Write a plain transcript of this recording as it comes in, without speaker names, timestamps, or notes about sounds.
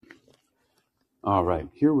All right,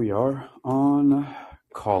 here we are on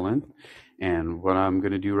Callin, and what I'm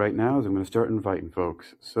going to do right now is I'm going to start inviting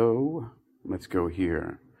folks. So let's go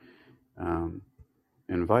here.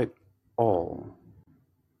 Invite all.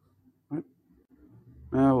 What?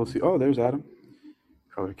 We'll see. Oh, there's Adam.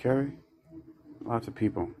 Color carry. Lots of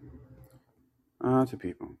people. Lots of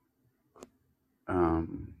people.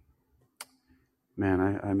 Man,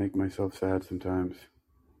 I make myself sad sometimes.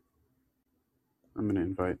 I'm going to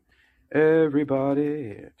invite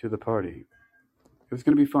everybody to the party. It's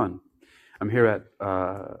going to be fun. I'm here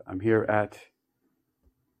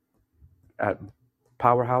at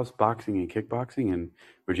Powerhouse Boxing and Kickboxing in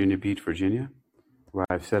Virginia Beach, Virginia, where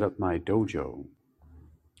I've set up my dojo.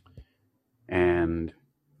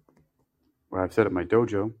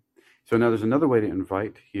 So now there's another way to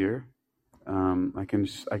invite here. I can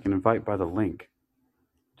invite by the link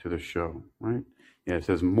to the show, right? Yeah, it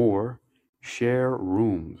says more, share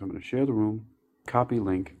room. So I'm going to share the room, copy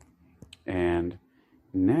link, and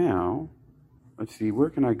now let's see, where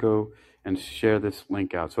can I go and share this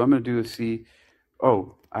link out? So I'm going to do is see, I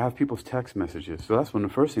have people's text messages. So that's one of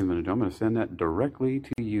the first things I'm going to do. I'm going to send that directly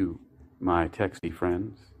to you, my texty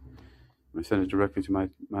friends. I'm going to send it directly to my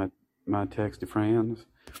texty friends.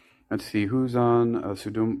 Let's see, who's on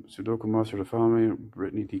Sudoku Master to follow me?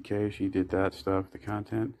 Brittany DK, she did that stuff, the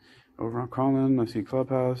content. Over on Colin, I see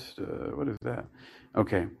Clubhouse. What is that?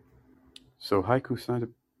 Okay. So Haiku signed up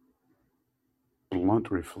Blunt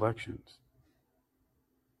Reflections.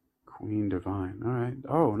 Queen Divine. All right.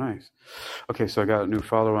 Oh, nice. Okay, so I got a new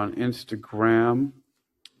follower on Instagram.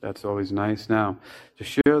 That's always nice. Now, to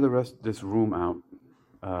share the rest of this room out,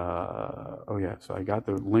 so I got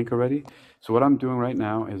the link already. So what I'm doing right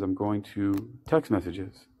now is I'm going to text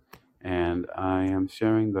messages, and I am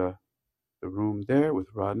sharing the room there with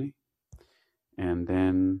Rodney. And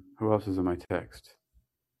then who else is in my text?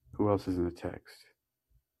 Who else is in the text?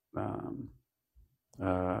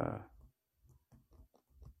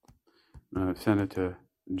 Send it to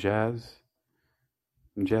Jasmine.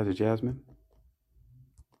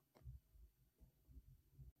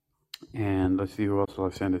 And let's see who else will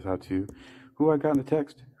I send this out to. Who I got in the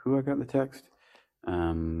text?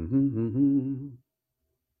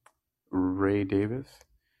 Ray Davis.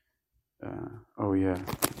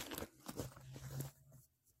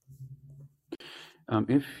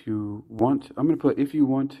 If you want, I'm going to put, if you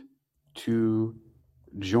want to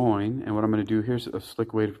join, and what I'm going to do, here's a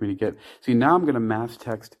slick way for me to get, see, now I'm going to mass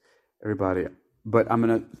text everybody, but I'm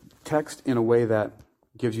going to text in a way that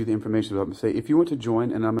gives you the information. So I'm going to say, if you want to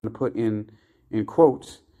join, and I'm going to put in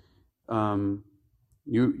quotes,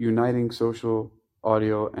 uniting social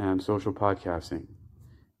audio and social podcasting.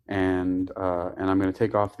 And I'm going to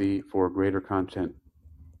take off the for greater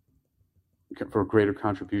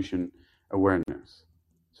contribution awareness.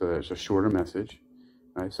 So there's a shorter message.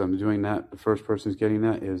 Right, so I'm doing that. The first person who's getting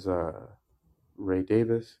that is Ray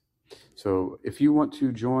Davis. So if you want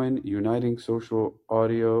to join Uniting Social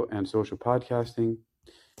Audio and Social Podcasting,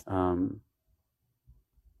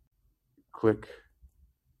 click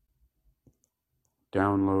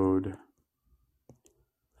download,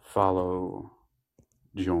 follow,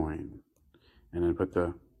 join, and then put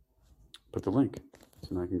the link.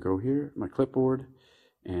 So now I can go here, my clipboard,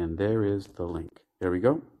 and there is the link. There we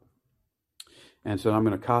go. And so I'm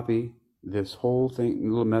going to copy this whole thing,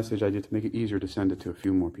 little message I did to make it easier to send it to a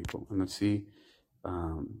few more people. And let's see,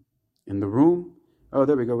 in the room, oh,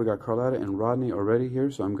 there we go. We got Carletta and Rodney already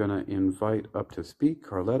here. So I'm going to invite up to speak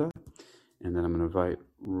Carletta, and then I'm going to invite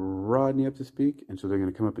Rodney up to speak. And so they're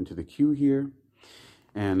going to come up into the queue here.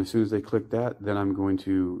 And as soon as they click that, then I'm going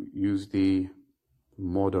to use the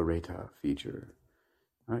moderator feature.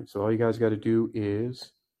 All right, so all you guys got to do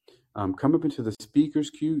is come up into the speakers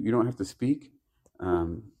queue. You don't have to speak.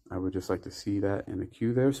 I would just like to see that in the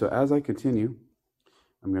queue there. So as I continue,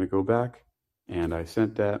 I'm going to go back, and I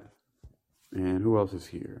sent that. And who else is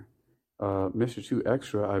here? Mr. 2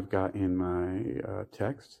 Extra I've got in my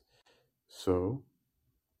text. So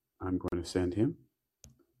I'm going to send him.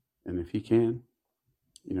 And if he can,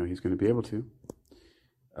 he's going to be able to.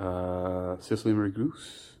 Cicely Marie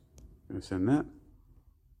Goose, I'm going to send that.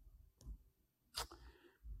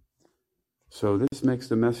 So this makes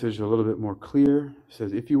the message a little bit more clear. It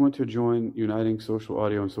says, if you want to join Uniting Social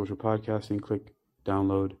Audio and Social Podcasting, click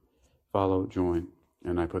download, follow, join.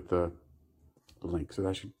 And I put the link. So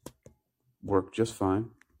that should work just fine.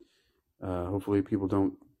 Hopefully people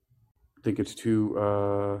don't think it's too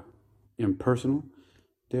impersonal.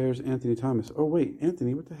 There's Anthony Thomas. Oh, wait,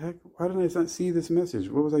 Anthony, what the heck? Why didn't I not see this message?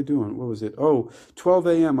 What was I doing? What was it? 12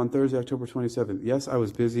 a.m. on Thursday, October 27th. Yes, I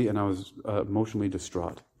was busy and I was emotionally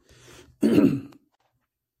distraught.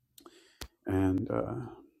 and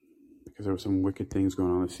because there were some wicked things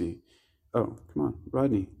going on. Let's see. Oh, come on,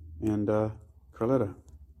 Rodney and Carletta,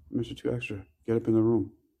 Mr. Two Extra, get up in the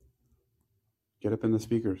room. Get up in the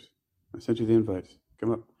speakers. I sent you the invites.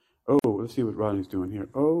 Come up. Oh, let's see what Rodney's doing here.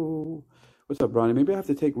 Oh, what's up, Rodney? Maybe I have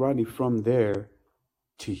to take Rodney from there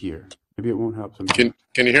to here. Maybe it won't help sometimes.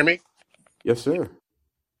 Can you hear me? Yes, sir.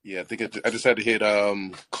 Yeah, I think I just had to hit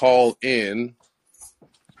call in,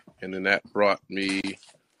 and then that brought me.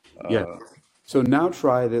 Yeah. So now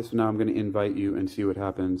try this. Now I'm going to invite you and see what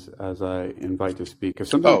happens as I invite to speak. Because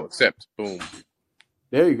sometimes. Accept. Boom.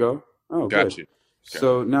 There you go. Oh, Got good. you.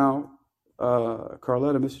 So now,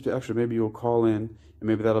 Carletta, Mr. Two Extra, maybe you'll call in, and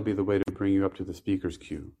maybe that'll be the way to bring you up to the speakers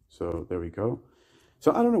queue. So there we go.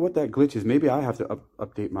 So I don't know what that glitch is. Maybe I have to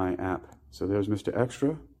update my app. So there's Mr.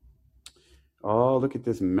 Extra. Oh, look at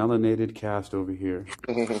this melanated cast over here.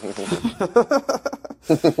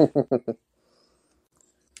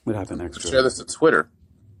 What happened, Extra? Share this to Twitter.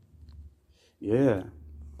 Yeah.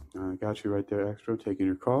 I got you right there, Extra. Taking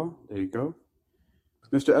your call. There you go.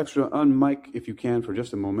 Mr. Extra, unmic if you can for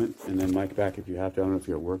just a moment, and then mic back if you have to. I don't know if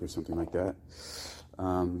you're at work or something like that.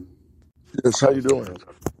 Yes, how you doing?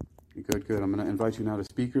 Good, good. I'm going to invite you now to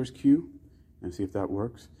speakers queue and see if that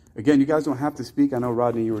works. Again, you guys don't have to speak. I know,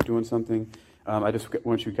 Rodney, you were doing something. I just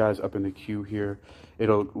want you guys up in the queue here.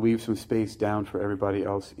 It'll leave some space down for everybody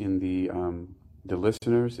else in the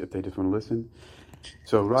listeners if they just want to listen.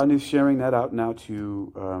 So Rodney's sharing that out now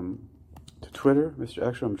to Twitter. Mr.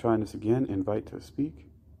 Extra, I'm trying this again. Invite to speak.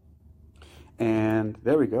 And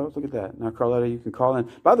there we go. Look at that. Now, Carletta, you can call in.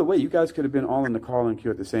 By the way, you guys could have been all in the call-in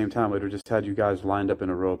queue at the same time. We'd have just had you guys lined up in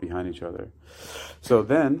a row behind each other. So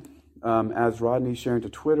then, as Rodney's sharing to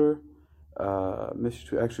Twitter, Mr.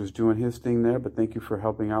 Two Extra is doing his thing there, but thank you for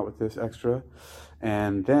helping out with this, Extra.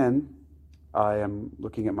 And then I am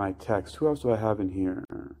looking at my text. Who else do I have in here?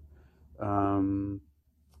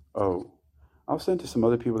 I'll send to some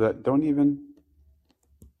other people that don't even...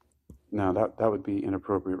 No, that would be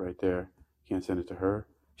inappropriate right there. Can't send it to her.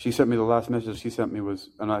 She sent me the last message she sent me was,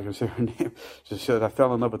 I'm not going to say her name. She said, I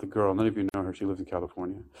fell in love with a girl. None of you know her. She lives in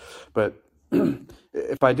California. But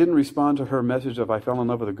if I didn't respond to her message of I fell in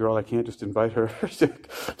love with a girl, I can't just invite her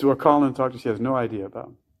to a call and talk to. She has no idea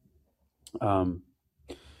about. And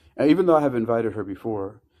even though I have invited her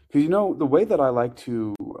before, because the way that I like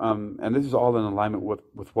to, and this is all in alignment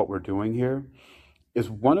with what we're doing here, is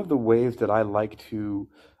one of the ways that I like to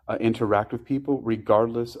interact with people,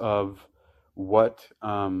 regardless of what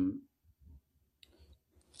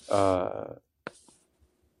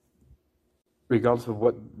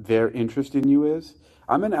their interest in you is.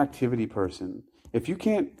 I'm an activity person. If you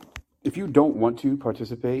don't want to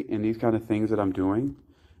participate in these kind of things that I'm doing,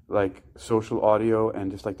 like social audio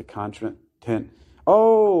and just like the content.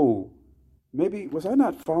 Oh, maybe was I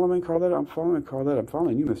not following Carletta? I'm following Carletta. I'm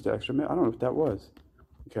following you, Mr. Extra. I don't know if that was.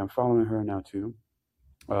 Okay, I'm following her now too.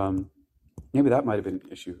 Maybe that might have been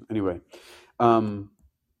an issue. Anyway,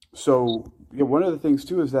 so one of the things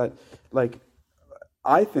too is that, like,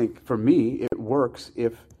 I think for me it works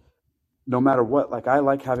if no matter what, like I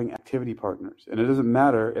like having activity partners, and it doesn't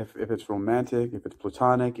matter if it's romantic, if it's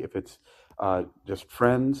platonic, if it's just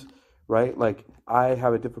friends, right? Like I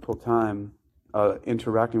have a difficult time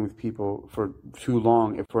interacting with people for too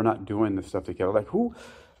long if we're not doing this stuff together. Like who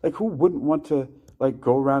wouldn't want to like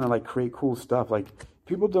go around and like create cool stuff? Like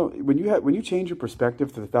people don't, when you change your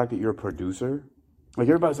perspective to the fact that you're a producer, like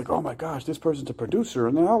everybody's like, oh my gosh, this person's a producer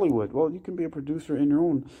in Hollywood. Well, you can be a producer in your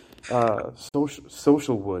own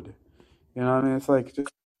social wood. You know what I mean? It's like just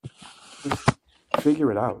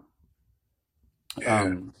figure it out.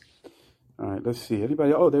 Yeah. All right, let's see.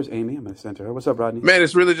 Anybody? Oh, there's Amy. I'm gonna send to her. What's up, Rodney? Man,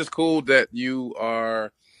 it's really just cool that you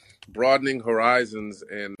are broadening horizons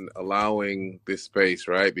and allowing this space,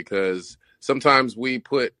 right? Because sometimes we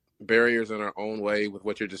put barriers in our own way with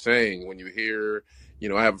what you're just saying. When you hear,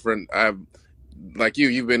 I have a friend, like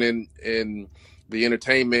you've been in the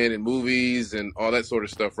entertainment and movies and all that sort of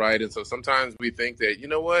stuff, right? And so sometimes we think that,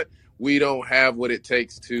 we don't have what it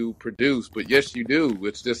takes to produce, but yes, you do.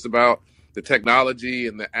 It's just about the technology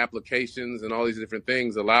and the applications and all these different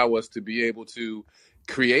things allow us to be able to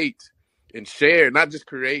create and share, not just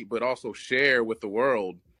create, but also share with the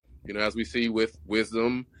world. As we see with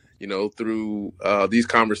wisdom, through these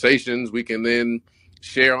conversations, we can then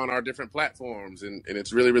share on our different platforms. And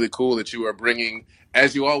it's really, really cool that you are bringing,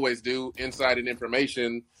 as you always do, insight and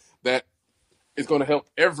information that is going to help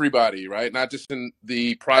everybody, right? Not just in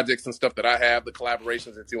the projects and stuff that I have, the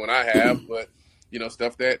collaborations that you and I have, but,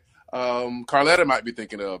 stuff that Carletta might be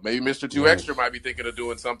thinking of. Maybe Mr. Two Extra might be thinking of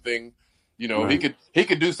doing something. He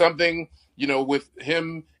could do something, with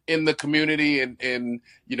him in the community, and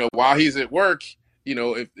while he's at work,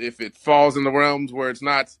 if it falls in the realms where it's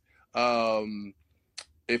not,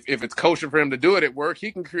 if it's kosher for him to do it at work,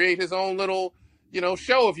 he can create his own little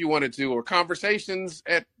show if you wanted to, or conversations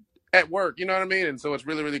at work. You know what I mean? And so it's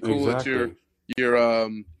really, really cool that Exactly.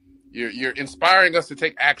 you're inspiring us to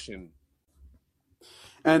take action.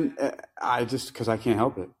 And I just, because I can't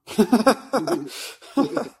help it.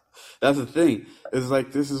 That's the thing. It's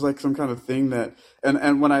like, this is like some kind of thing that,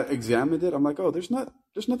 and when I examined it, I'm like, oh, there's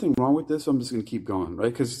nothing wrong with this. So I'm just going to keep going,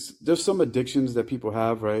 right? Because there's some addictions that people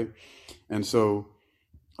have, right? And so,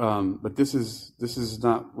 but this is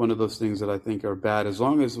not one of those things that I think are bad. As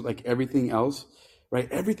long as like everything else, right?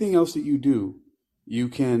 Everything else that you do, you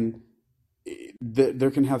can,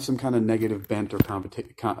 there can have some kind of negative bent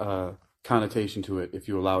or connotation to it if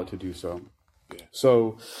you allow it to do so. Yeah.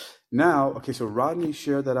 So now, okay, so Rodney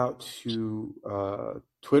shared that out to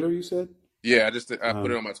Twitter, you said? Yeah, I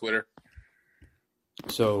put it on my Twitter.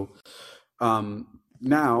 So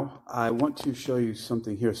now I want to show you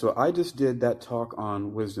something here. So I just did that talk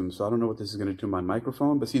on wisdom. So I don't know what this is going to do to my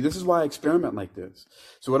microphone, but see, this is why I experiment like this.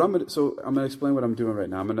 So I'm going to explain what I'm doing right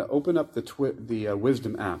now. I'm going to open up the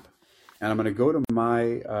Wisdom app. And I'm going to go to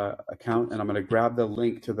my account, and I'm going to grab the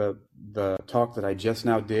link to the talk that I just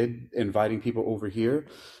now did, inviting people over here.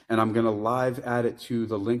 And I'm going to live add it to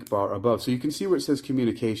the link bar above. So you can see where it says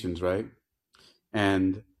communications, right?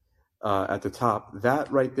 And at the top,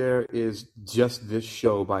 that right there is just this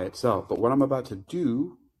show by itself. But what I'm about to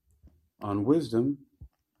do on Wisdom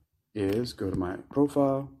is go to my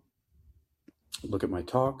profile, look at my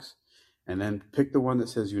talks, and then pick the one that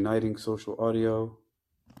says Uniting Social Audio,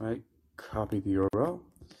 right? Copy the URL,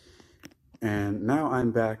 and now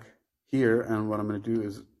I'm back here, and what I'm going to do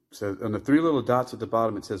is, says on the three little dots at the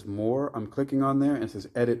bottom, it says more. I'm clicking on there, and it says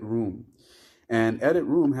edit room, and edit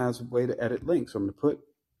room has a way to edit links. So I'm going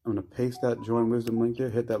to paste that join wisdom link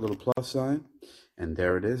there, hit that little plus sign, and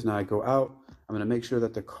there it is. Now I go out. I'm going to make sure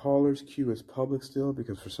that the caller's queue is public still,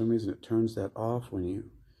 because for some reason it turns that off when you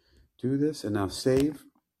do this. And now save,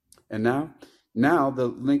 and now the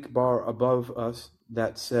link bar above us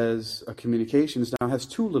that says communications now has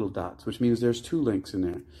two little dots, which means there's two links in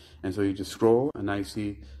there. And so you just scroll, and now you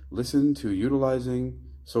see listen to utilizing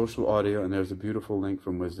social audio, and there's a beautiful link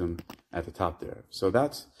from Wisdom at the top there. So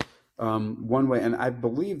that's one way, and I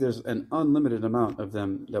believe there's an unlimited amount of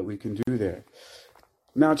them that we can do there.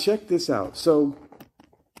 Now check this out. So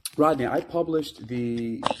Rodney, I published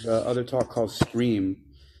the other talk called Scream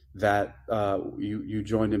that you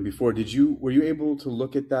joined in before. Were you able to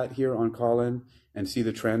look at that here on Callin and see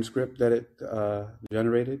the transcript that it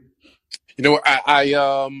generated?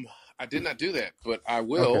 I did not do that, but I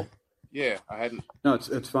will. Okay. Yeah, I hadn't. No,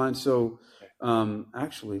 it's fine. So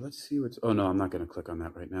actually, let's see what's. Oh no, I'm not going to click on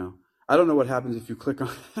that right now. I don't know what happens if you click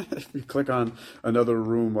on another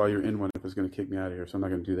room while you're in one. If it's going to kick me out of here, so I'm not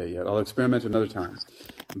going to do that yet. I'll experiment another time.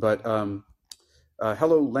 But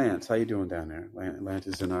hello, Lance. How you doing down there? Lance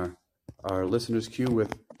is in our listeners queue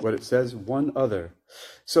with what it says, one other.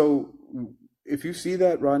 So if you see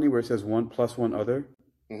that, Rodney, where it says one plus one other,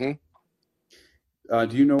 mm-hmm.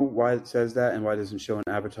 Do you know why it says that, and why it doesn't show an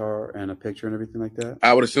avatar and a picture and everything like that?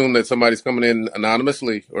 I would assume that somebody's coming in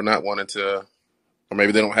anonymously, or not wanting to, or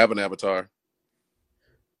maybe they don't have an avatar.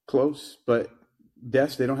 Close, but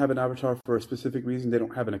yes, they don't have an avatar for a specific reason. They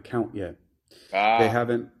don't have an account yet.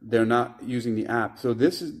 They're not using the app. So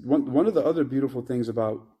this is one of the other beautiful things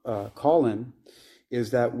about Callin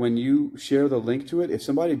is that when you share the link to it, if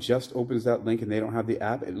somebody just opens that link and they don't have the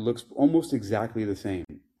app, it looks almost exactly the same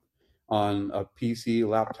on a PC,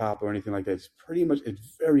 laptop, or anything like that. It's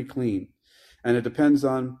very clean. And it depends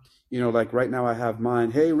on, like right now I have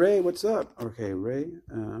mine. Hey, Ray, what's up? Okay, Ray,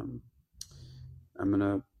 I'm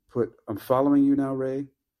following you now, Ray,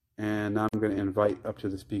 and I'm going to invite up to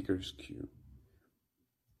the speakers queue.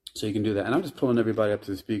 So you can do that. And I'm just pulling everybody up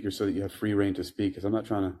to the speaker so that you have free reign to speak, because I'm not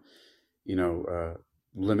trying to,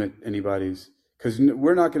 limit anybody's, because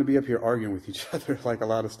we're not going to be up here arguing with each other like a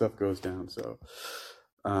lot of stuff goes down. So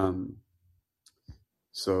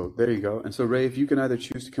there you go. And so Ray, if you can either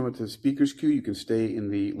choose to come up to the speakers queue, you can stay in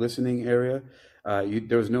the listening area.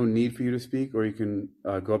 There was no need for you to speak, or you can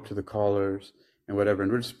go up to the callers and whatever.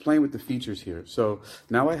 And we're just playing with the features here. So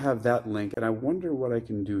now I have that link, and I wonder what I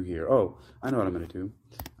can do here. Oh, I know what I'm going to do.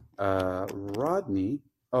 Rodney,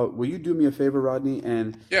 will you do me a favor, Rodney?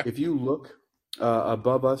 And if you look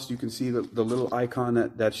above us, you can see the little icon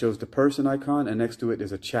that shows the person icon, and next to it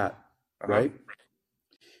is a chat, right?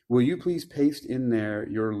 Will you please paste in there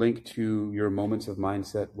your link to your Moments of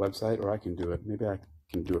Mindset website, or I can do it. Maybe I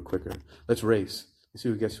can do it quicker. Let's race. Let's see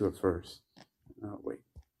who gets to it first. Oh, wait,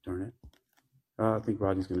 darn it. I think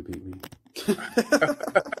Rodney's going to beat me.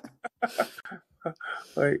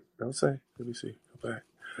 Wait, don't say. Let me see. Go back.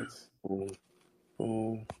 Let's... Boom,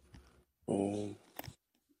 boom, boom.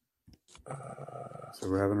 So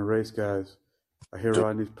we're having a race, guys. I hear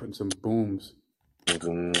Rodney's putting some booms. Right.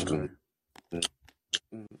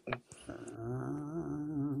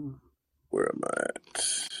 Where am I at?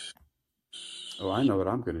 Oh, I know what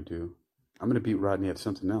I'm going to do. I'm going to beat Rodney at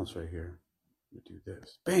something else right here. I'm going to do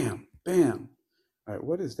this. Bam, bam. All right,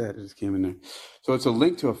 what is that? It just came in there. So it's a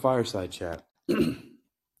link to a fireside chat.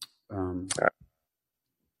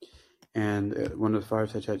 And one of the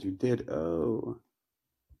fireside chats you did,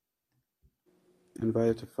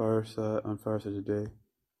 invited to fireside today.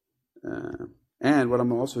 And what I'm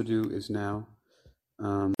going to also do is now,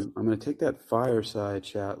 I'm going to take that fireside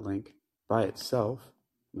chat link by itself.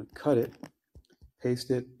 I'm going to cut it,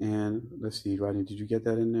 paste it, and let's see, Rodney, did you get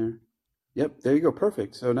that in there? Yep, there you go.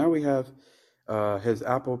 Perfect. So now we have his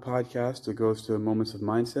Apple podcast that goes to Moments of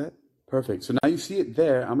Mindset. Perfect. So now you see it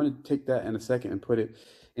there. I'm going to take that in a second and put it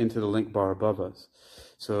into the link bar above us.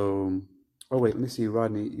 So, oh wait, let me see,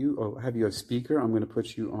 Rodney. Have you a speaker? I'm going to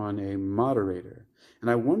put you on a moderator. And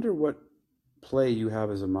I wonder what play you have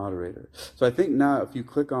as a moderator. So I think now if you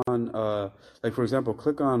click on, like for example,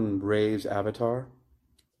 click on Ray's avatar,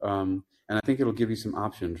 and I think it'll give you some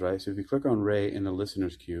options, right? So if you click on Ray in the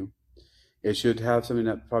listener's queue, it should have something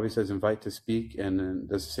that probably says invite to speak, and then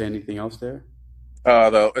does it say anything else there?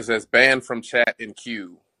 Though it says banned from chat in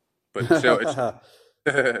queue, but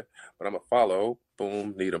but I'm a follow.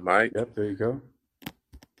 Boom, need a mic. Yep, there you go.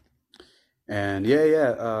 And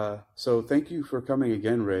so thank you for coming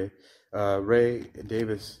again, Ray. Ray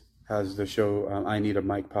Davis has the show I Need a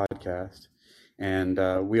Mic podcast, and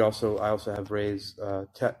I also have Ray's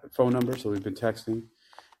phone number, so we've been texting,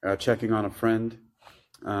 checking on a friend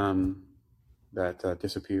that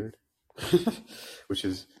disappeared, which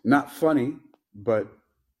is not funny, but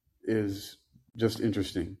is just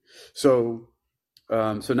interesting. So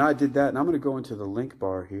now I did that, and I'm going to go into the link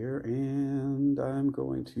bar here, and I'm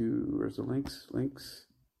going to, where's the links,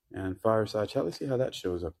 and fireside chat. Let's see how that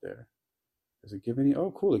shows up there. Does it give any?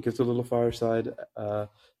 Oh, cool. It gives a little fireside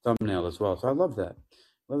thumbnail as well. So I love that.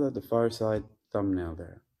 The fireside thumbnail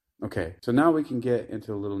there. Okay, so now we can get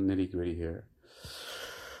into a little nitty gritty here.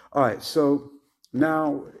 All right, so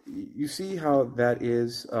now you see how that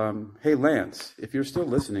is. Hey, Lance, if you're still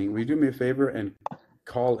listening, will you do me a favor and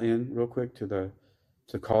call in real quick to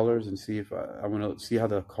callers and see if I want to see how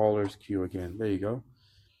the callers queue again. There you go.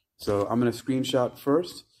 So I'm going to screenshot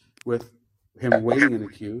first with him waiting in the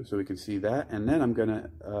queue so we can see that, and then I'm going to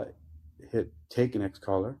hit take next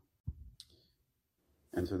caller.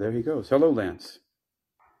 And so there he goes. Hello, Lance.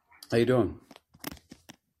 How you doing?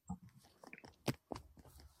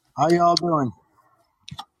 How y'all doing?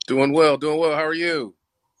 Doing well. How are you?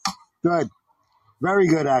 Good. Very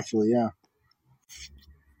good, actually, yeah.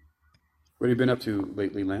 What have you been up to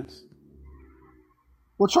lately, Lance?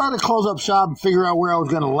 We're trying to close up shop and figure out where I was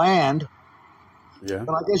going to land. Yeah.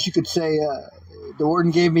 But I guess you could say the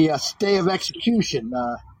warden gave me a stay of execution.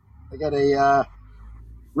 I got a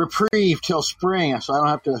reprieve till spring, so I don't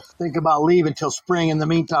have to think about leaving till spring. In the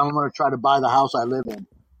meantime, I'm going to try to buy the house I live in.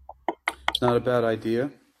 It's not a bad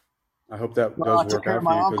idea. I hope that does I work took care out of for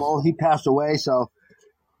my you. uncle. He passed away, so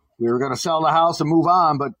we were going to sell the house and move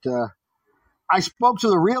on. But I spoke to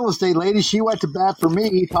the real estate lady. She went to bat for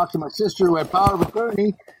me. Talked to my sister who had power of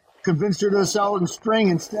attorney, convinced her to sell it in spring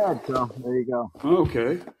instead. So there you go.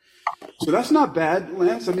 Okay. So that's not bad,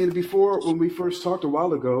 Lance. I mean, before, when we first talked a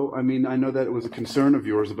while ago, I mean, I know that it was a concern of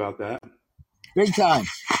yours about that. Big time.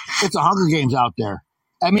 It's a Hunger Games out there.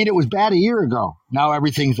 I mean, it was bad a year ago. Now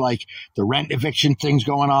everything's like the rent eviction thing's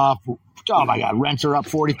going off. Oh, my God. Rents are up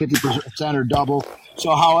 40, 50% or double.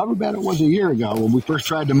 So however bad it was a year ago when we first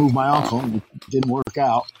tried to move my uncle, it didn't work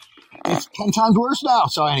out. It's 10 times worse now.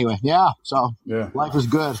 So anyway, life is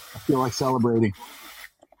good. I feel like celebrating.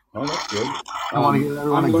 Oh, that's good. I want to get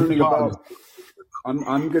everyone I'm learning about.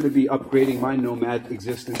 I'm going to be upgrading my nomad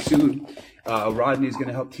existence soon. Rodney's going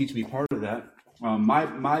to help teach me part of that.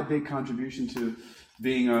 My big contribution to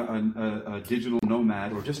being a digital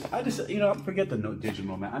nomad, or forget the digital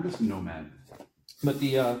nomad. I'm just a nomad. But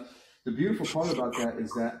the beautiful part about that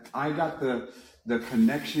is that I got the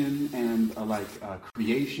connection and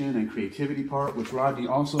creation and creativity part, which Rodney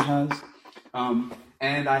also has.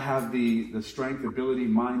 And I have the strength, ability,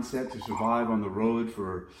 mindset to survive on the road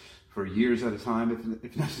for years at a time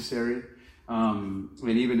if necessary, and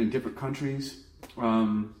even in different countries.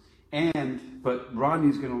 But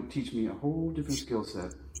Rodney's going to teach me a whole different skill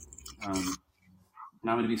set. And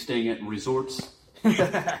I'm going to be staying at resorts.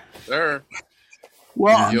 Sure.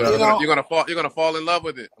 Well, And you're gonna fall in love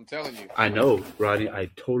with it. I'm telling you. I know, Rodney. I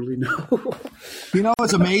totally know. you know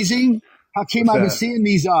what's amazing? Hakeem, What's I've been that? seeing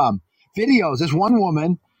these videos. This one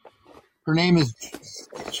woman, her name is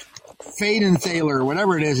Faden or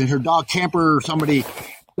whatever it is, and her dog Camper or somebody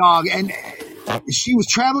dog, and she was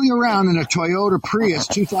traveling around in a Toyota Prius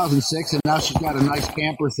 2006, and now she's got a nice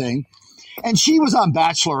camper thing. And she was on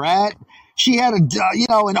Bachelorette. She had an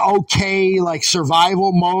okay like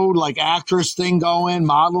survival mode, like actress thing going,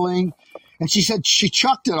 modeling. And she said she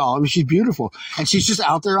chucked it all. I mean, she's beautiful, and she's just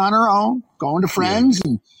out there on her own, going to friends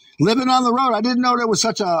and living on the road. I didn't know there was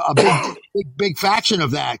such a big faction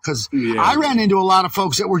of that, because I ran into a lot of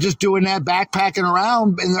folks that were just doing that, backpacking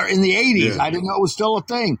around in the 80s. I didn't know it was still a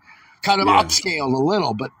thing. Kind of upscaled a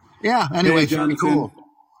little, but anyway, Hey, very cool.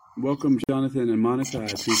 Welcome, Jonathan and Monica. I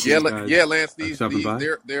appreciate you guys Lance. stopping by.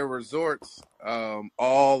 They're resorts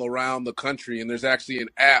all around the country, and there's actually an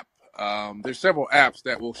app. There's several apps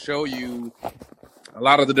that will show you a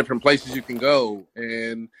lot of the different places you can go.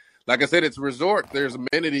 And like I said, it's a resort. There's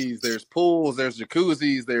amenities, there's pools, there's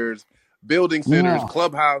jacuzzis, there's building centers,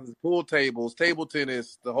 clubhouses, pool tables, table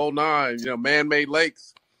tennis, the whole nine. Man-made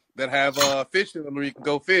lakes that have fish in them where you can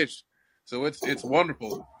go fish. So it's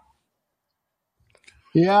wonderful.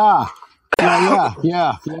 Yeah.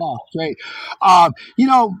 Great. On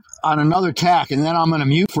another tack, and then I'm going to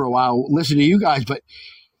mute for a while, listen to you guys, but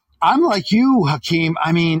I'm like you, Hakeem.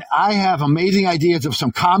 I mean, I have amazing ideas of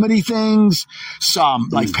some comedy things, some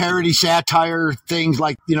like parody satire things,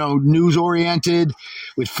 like, news oriented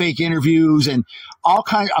with fake interviews and all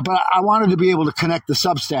kinds. But I wanted to be able to connect the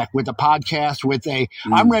Substack with the podcast with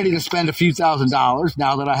I'm ready to spend a few $1,000s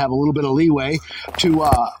now that I have a little bit of leeway to,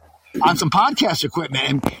 on some podcast equipment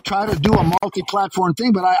and try to do a multi-platform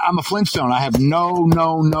thing. But I'm a Flintstone. I have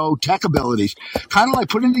no tech abilities. Kind of like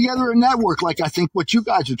putting together a network, like I think what you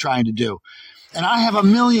guys are trying to do. And I have a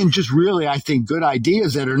million just really, I think, good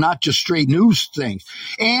ideas that are not just straight news things.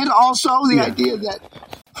 And also the idea that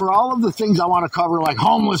for all of the things I want to cover, like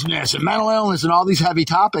homelessness and mental illness and all these heavy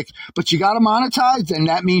topics, but you got to monetize, and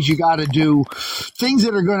that means you got to do things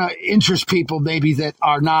that are going to interest people maybe that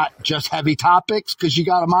are not just heavy topics, because you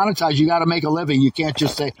got to monetize. You got to make a living. You can't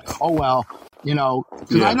just say, oh, well,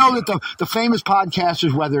 because I know that the famous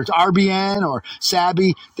podcasters, whether it's RBN or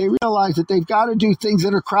Sabby, they realize that they've got to do things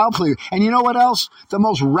that are crowd pleasing. And you know what else? The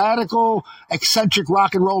most radical, eccentric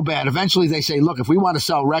rock and roll band, eventually they say, look, if we want to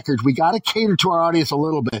sell records, we got to cater to our audience a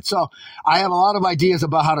little bit. So I have a lot of ideas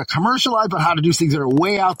about how to commercialize, but how to do things that are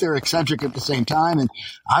way out there, eccentric at the same time. And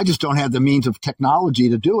I just don't have the means of technology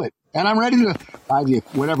to do it. And I'm ready to buy you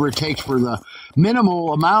whatever it takes for the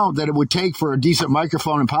minimal amount that it would take for a decent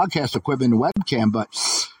microphone and podcast equipment and webcam. But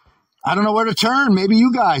I don't know where to turn. Maybe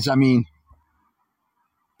you guys, So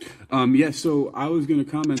I was going to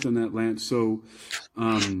comment on that, Lance. So,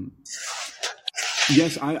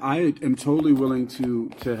 yes, I am totally willing to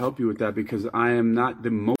help you with that, because I am not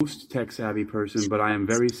the most tech savvy person, but I am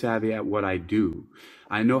very savvy at what I do.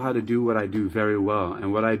 I know how to do what I do very well.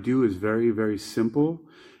 And what I do is very, very simple.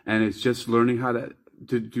 And it's just learning how to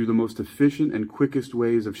do the most efficient and quickest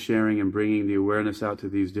ways of sharing and bringing the awareness out to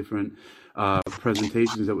these different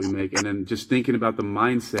presentations that we make, and then just thinking about the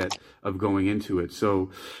mindset of going into it. So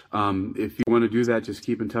if you want to do that, just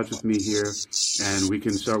keep in touch with me here, and we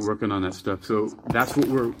can start working on that stuff. So that's what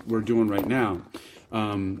we're doing right now.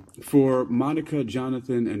 For Monica,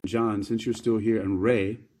 Jonathan, and John, since you're still here, and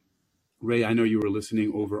Ray, I know you were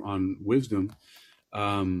listening over on Wisdom.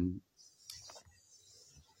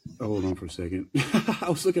 Hold on for a second. I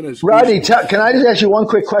was looking at Rodney, can I just ask you one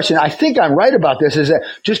quick question? I think I'm right about this, is that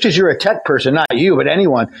just because you're a tech person, not you, but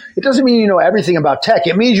anyone, it doesn't mean you know everything about tech.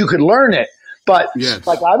 It means you could learn it. But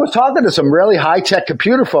like I was talking to some really high-tech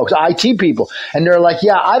computer folks, IT people, and they're like,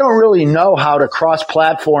 yeah, I don't really know how to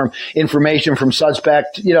cross-platform information from Substack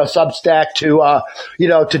to,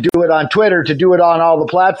 to do it on Twitter, to do it on all the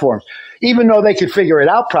platforms. Even though they could figure it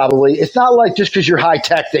out probably, it's not like just because you're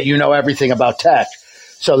high-tech that you know everything about tech.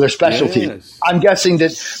 So their specialty. Yes. I'm guessing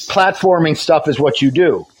that platforming stuff is what you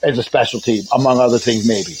do as a specialty, among other things,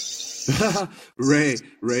 maybe. Ray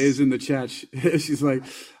is in the chat. She's like,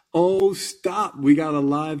 oh, stop. We got a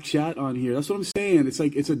live chat on here. That's what I'm saying. It's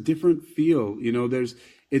like, it's a different feel.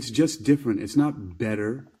 It's just different. It's not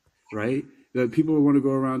better, right? The people want to go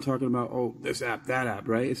around talking about, oh, this app, that app,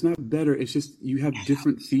 right? It's not better. It's just you have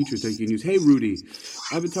different features that you can use. Hey, Rudy,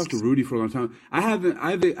 I've been talking to Rudy for a long time.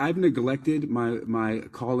 I've neglected my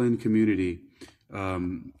call-in community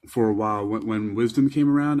for a while. When Wisdom came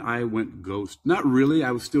around, I went ghost. Not really.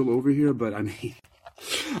 I was still over here, but I mean,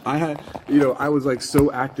 I was like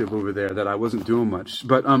so active over there that I wasn't doing much.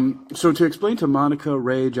 But so to explain to Monica,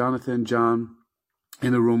 Ray, Jonathan, John,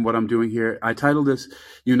 in the room what I'm doing here. I titled this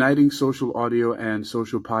Uniting Social Audio and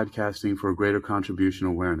Social Podcasting for Greater Contribution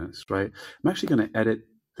Awareness, right? I'm actually going to edit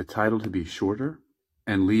the title to be shorter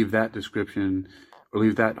and leave that description, or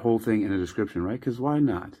leave that whole thing in a description, right? Because why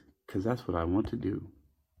not? Because that's what I want to do.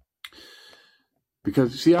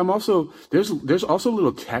 Because see, I'm also there's also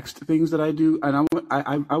little text things that I do, and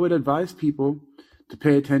I would advise people to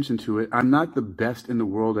pay attention to it. I'm not the best in the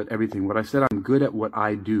world at everything. What I said, I'm good at what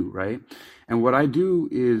I do, right? And what I do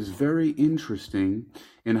is very interesting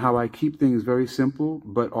in how I keep things very simple,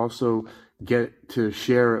 but also get to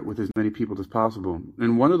share it with as many people as possible.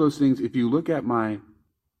 And one of those things, if you look at my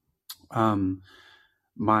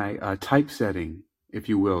typesetting, if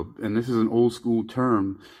you will, and this is an old school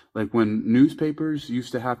term, like when newspapers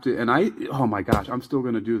used to have to, and oh my gosh, I'm still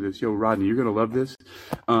going to do this. Yo, Rodney, you're going to love this.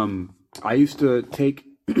 I used to take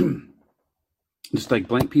just like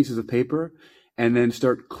blank pieces of paper and then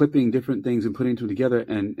start clipping different things and putting them together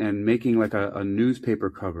and making like a newspaper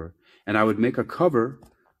cover. And I would make a cover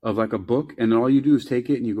of like a book, and then all you do is take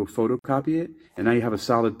it and you go photocopy it, and now you have a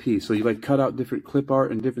solid piece. So you like cut out different clip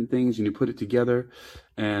art and different things, and you put it together.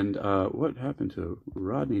 And what happened to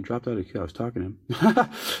Rodney? He dropped out of the queue. I was talking to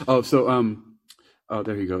him. Oh,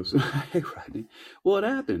 there he goes. Hey, Rodney. What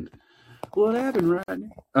happened? What happened, Rodney?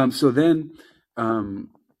 What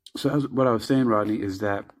I was saying, Rodney, is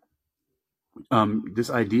that this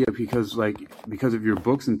idea, because of your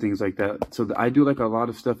books and things like that. So I do like a lot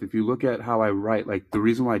of stuff. If you look at how I write, like the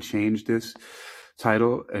reason why I changed this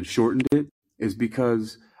title and shortened it is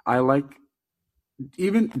because I like,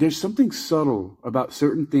 even there's something subtle about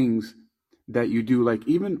certain things that you do, like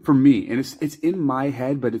even for me, and it's in my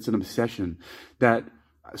head, but it's an obsession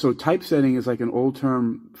so typesetting is like an old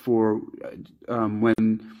term for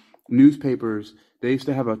when newspapers, they used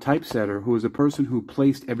to have a typesetter who was a person who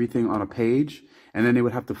placed everything on a page, and then they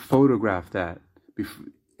would have to photograph that.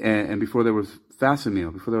 And before there was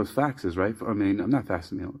facsimile, before there was faxes, right? I mean, not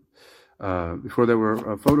facsimile. Before there were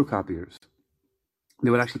photocopiers,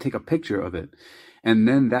 they would actually take a picture of it, and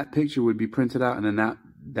then that picture would be printed out, and then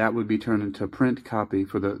that would be turned into a print copy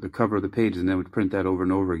for the cover of the page, and then would print that over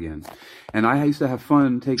and over again. And I used to have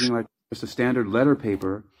fun taking like just a standard letter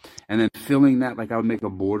paper and then filling that, like I would make a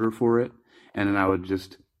border for it, and then I would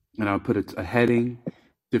put a heading,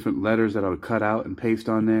 different letters that I would cut out and paste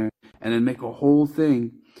on there, and then make a whole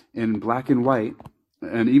thing in black and white.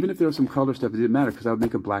 And even if there was some color stuff, it didn't matter because I would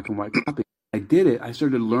make a black and white copy. I did it. I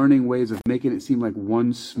started learning ways of making it seem like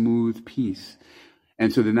one smooth piece.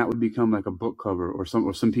 And so then that would become like a book cover or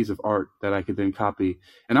some piece of art that I could then copy.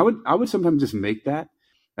 And I would sometimes just make that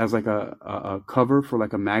as like a cover for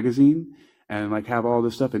like a magazine, and like have all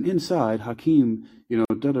this stuff. And inside, Hakeem,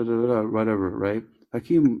 whatever, right?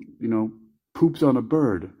 Hakeem, poops on a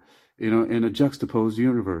bird, in a juxtaposed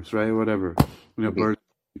universe, right? Whatever, birds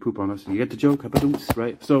poop on us. You get the joke,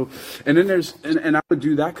 right? So, and then and I would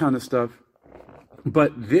do that kind of stuff.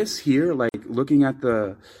 But this here, like looking at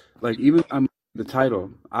the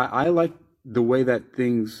title, I like the way that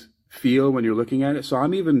things feel when you're looking at it. So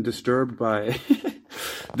I'm even disturbed by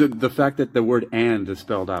the fact that the word "and" is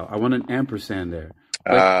spelled out. I want an ampersand there.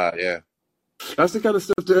 Yeah. That's the kind of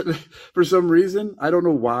stuff that, for some reason, I don't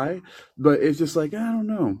know why, but it's just like, I don't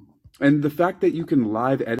know. And the fact that you can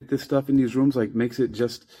live edit this stuff in these rooms, like, makes it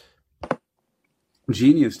just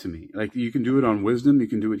genius to me. Like, you can do it on Wisdom, you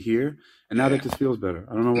can do it here, and now that just feels better.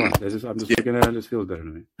 I don't know why. I'm just looking at it, it just feels better to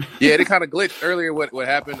me. Yeah, it kind of glitched earlier. What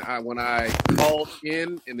happened when I called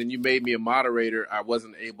in and then you made me a moderator, I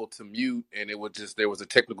wasn't able to mute, and there was a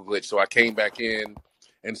technical glitch. So I came back in.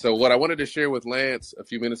 And so what I wanted to share with Lance a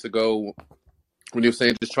few minutes ago, when you were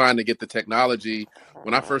saying just trying to get the technology,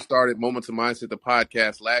 when I first started Moments of Mindset, the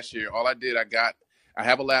podcast last year, all I did, I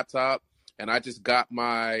have a laptop, and I just got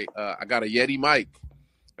I got a Yeti mic.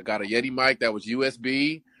 I got a Yeti mic that was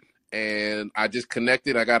USB, and I just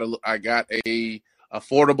connected. I got a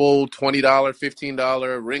affordable $20,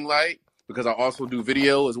 $15 ring light, because I also do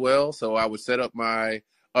video as well. So I would set up my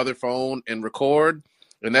other phone and record,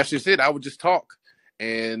 and that's just it. I would just talk,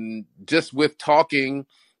 and just with talking,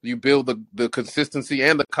 you build the consistency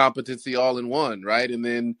and the competency all in one, right? And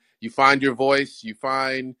then you find your voice, you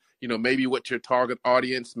find, maybe what your target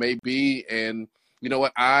audience may be. And you know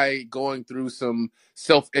what, going through some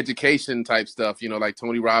self-education type stuff, like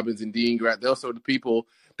Tony Robbins and Dean Grant, those sort of people,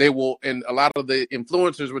 they will, and a lot of the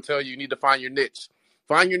influencers will tell you need to find your niche.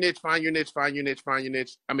 Find your niche, find your niche, find your niche, find your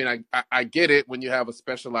niche. I mean, I get it when you have a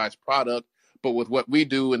specialized product, but with what we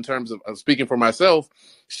do in terms of speaking for myself,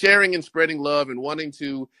 sharing and spreading love and wanting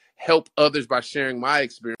to help others by sharing my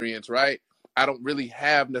experience, right? I don't really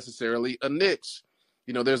have necessarily a niche.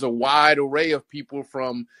 there's a wide array of people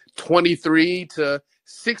from 23 to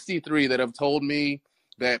 63 that have told me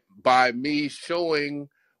that by me showing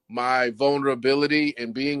my vulnerability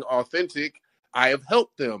and being authentic, I have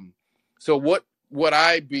helped them. So what would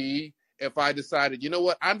I be if I decided, you know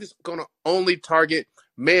what, I'm just going to only target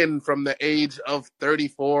men from the age of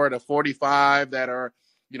 34 to 45 that are,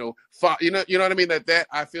 you know what I mean? That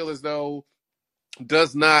I feel as though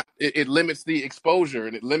does not, it limits the exposure,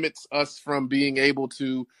 and it limits us from being able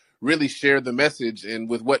to really share the message. And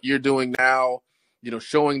with what you're doing now,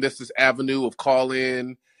 showing this avenue of call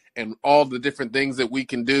in and all the different things that we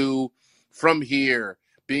can do from here,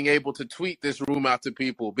 being able to tweet this room out to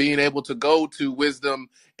people, being able to go to Wisdom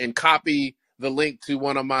and copy the link to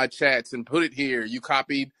one of my chats and put it here. You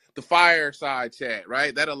copied the fireside chat,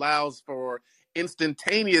 right? That allows for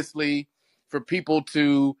instantaneously for people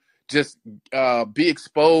to just be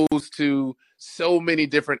exposed to so many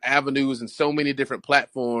different avenues and so many different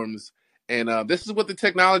platforms. And this is what the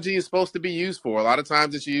technology is supposed to be used for. A lot of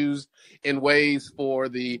times it's used in ways for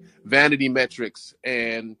the vanity metrics.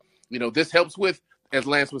 And, this helps with, as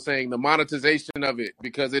Lance was saying, the monetization of it,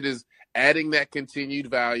 because it is adding that continued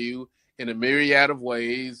value in a myriad of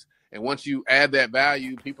ways. And once you add that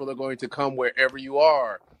value, people are going to come wherever you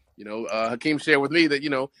are. Hakeem shared with me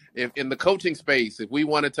that, if in the coaching space, if we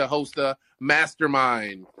wanted to host a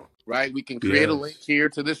mastermind, right, we can create a link here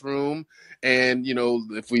to this room. And,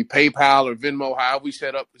 if we PayPal or Venmo, how we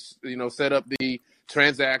set up the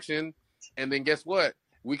transaction. And then guess what?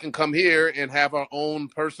 We can come here and have our own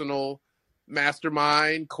personal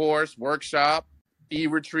mastermind, course, workshop,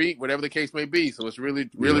 e-retreat, whatever the case may be. So it's really,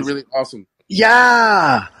 really, really awesome.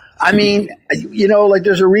 Yeah. I mean, like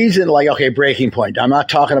there's a reason, like, okay, breaking point. I'm not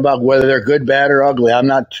talking about whether they're good, bad, or ugly. I'm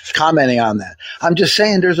not commenting on that. I'm just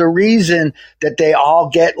saying there's a reason that they all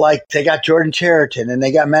get, like, they got Jordan Cheriton and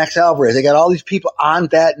they got Max Alvarez. They got all these people on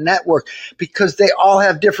that network because they all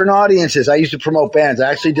have different audiences. I used to promote bands.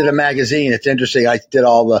 I actually did a magazine. It's interesting. I did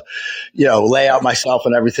all the, layout myself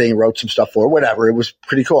and everything, wrote some stuff for it, whatever. It was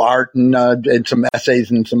pretty cool. Art and some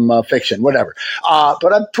essays and some fiction, whatever.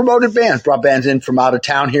 But I promoted bands, brought bands in from out of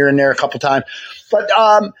town here and there a couple times. But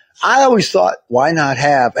I always thought, why not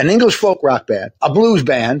have an English folk rock band, a blues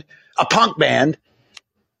band, a punk band,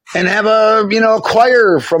 and have a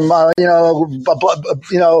choir from a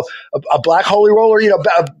Black Holy Roller,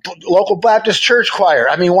 a local Baptist church choir.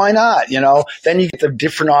 I mean, why not? Then you get the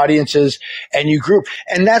different audiences and you group,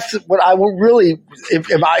 and that's what I would really.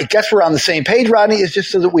 If I guess we're on the same page, Rodney, is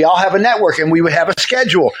just so that we all have a network and we would have a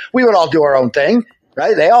schedule. We would all do our own thing.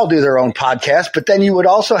 Right? They all do their own podcast, but then you would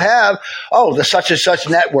also have, the such and such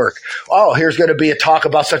network. Oh, here's going to be a talk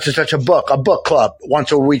about such and such a book club once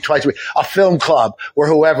a week, twice a week, a film club where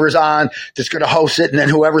whoever's on that's going to host it, and then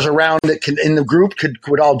whoever's around it in the group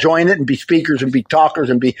would all join it and be speakers and be talkers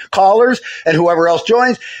and be callers, and whoever else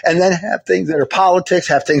joins, and then have things that are politics,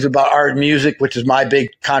 have things about art and music, which is my big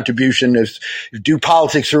contribution, is do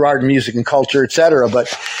politics through art and music and culture, etc.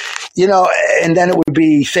 But and then it would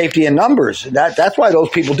be safety in numbers. That's why those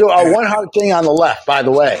people do it. Oh, one hard thing on the left, by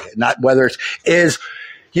the way, not whether is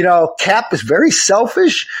Cap is very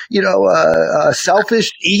selfish,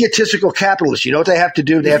 selfish, egotistical capitalist. You know what they have to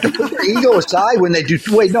do? They have to put their ego aside when they do.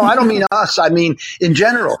 Wait, no, I don't mean us. I mean, in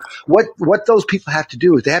general, what those people have to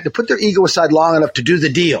do is they have to put their ego aside long enough to do the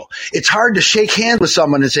deal. It's hard to shake hands with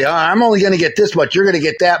someone and say, I'm only going to get this much. You're going to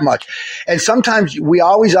get that much. And sometimes we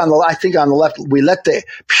always on the left, we let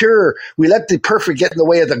the perfect get in the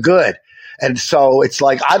way of the good. And so it's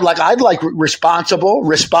like, I'd like responsible,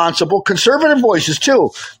 conservative voices too.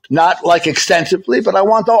 Not like extensively, but I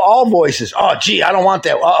want all voices. Oh, gee, I don't want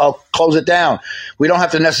that. Close it down. We don't have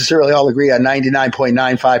to necessarily all agree on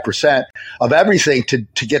 99.95% of everything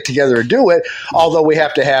to get together and do it. Although we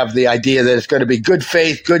have to have the idea that it's going to be good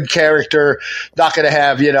faith, good character, not going to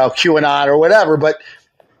have, QAnon or whatever, but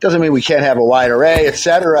doesn't mean we can't have a wide array, et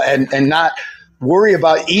cetera, and not worry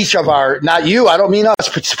about each of our, not you, I don't mean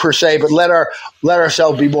us per se, but let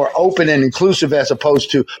ourselves be more open and inclusive as opposed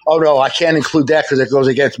to, oh no, I can't include that because it goes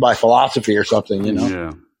against my philosophy or something,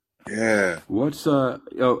 Yeah. What's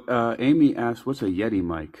Amy asked, what's a Yeti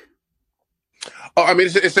mic? Oh, I mean,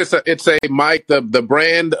 it's a mic. The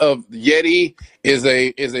brand of Yeti is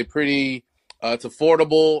a pretty, it's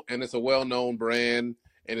affordable and it's a well-known brand.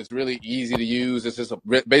 And it's really easy to use. It's just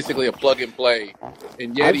basically a plug and play.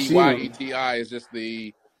 And Yeti, YETI, is just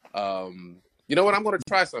the, you know what? I'm going to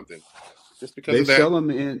try something. Just because they of that. sell them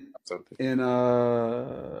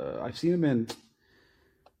I've seen them in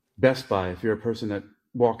Best Buy. If you're a person that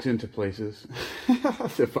walks into places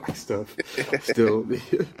to buy stuff, still.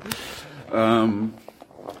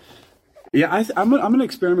 Yeah, I'm gonna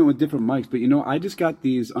experiment with different mics, but I just got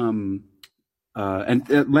these and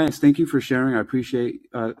Lance, thank you for sharing. I appreciate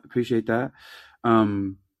that.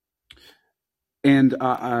 Um, and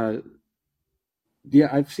Yeah,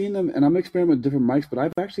 I've seen them, and I'm experimenting with different mics. But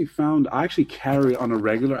I've actually found I actually carry on a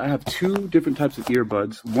regular. I have two different types of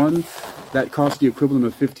earbuds. One that cost the equivalent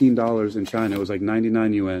of $15 in China. It was like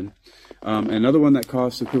 99 yuan. Another one that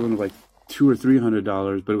cost the equivalent of like $200 or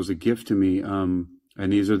 $300, but it was a gift to me. And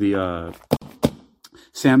these are the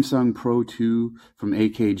Samsung Pro 2 from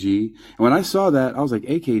AKG. And when I saw that, I was like,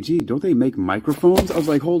 AKG, don't they make microphones? I was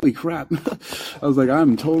like, holy crap. I was like,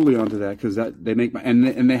 I'm totally onto that because they make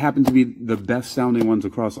and they happen to be the best sounding ones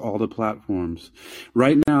across all the platforms.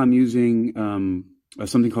 Right now I'm using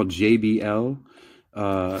something called JBL.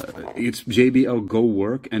 It's JBL Go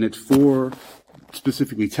Work, and it's for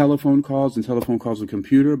specifically telephone calls and telephone calls with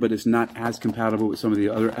computer, but it's not as compatible with some of the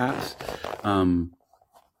other apps.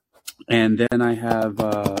 And then I have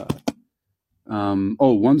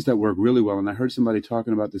ones that work really well. And I heard somebody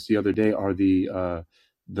talking about this the other day are the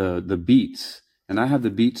Beats. And I have the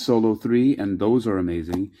Beats Solo 3, and those are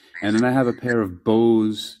amazing. And then I have a pair of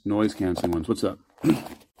Bose noise canceling ones. What's up? And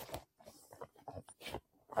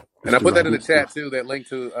I put that in the chat too. That link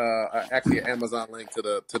to actually an Amazon link to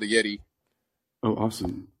the Yeti. Oh,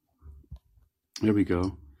 awesome! There we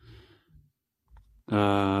go.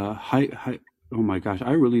 Hi. Oh my gosh,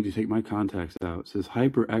 I really need to take my contacts out. It says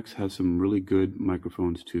HyperX has some really good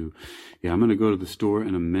microphones too. Yeah, I'm gonna go to the store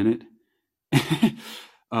in a minute.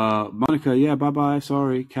 Monica, yeah, bye.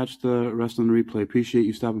 Sorry, catch the rest on the replay. Appreciate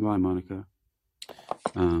you stopping by, Monica.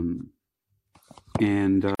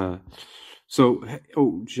 So,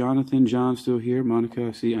 Jonathan, John's still here.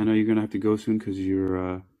 Monica, see, I know you're gonna have to go soon because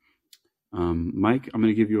you're Mike. I'm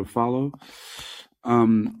gonna give you a follow.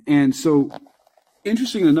 And so.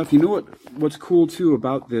 Interesting enough, you know what's cool too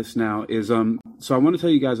about this now is so I want to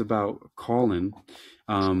tell you guys about Callin.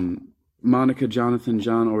 Monica, Jonathan,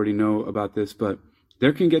 John already know about this, but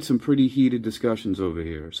there can get some pretty heated discussions over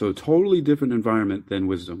here. So totally different environment than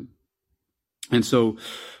Wisdom. And so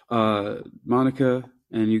Monica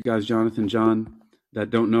and you guys, Jonathan, John,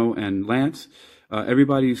 that don't know, and Lance,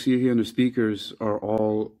 everybody you see here in the speakers are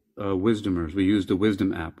all Wisdomers. We use the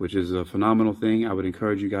Wisdom app, which is a phenomenal thing. I would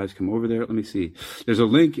encourage you guys to come over there. Let me see. There's a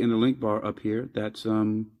link in the link bar up here that's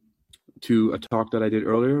to a talk that I did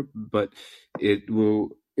earlier, but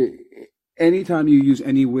anytime you use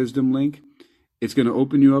any Wisdom link, it's going to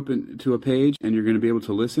open you up to a page and you're going to be able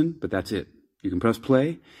to listen, but that's it. You can press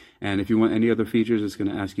play, and if you want any other features, it's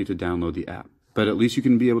going to ask you to download the app. But at least you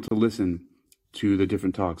can be able to listen to the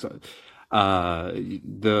different talks.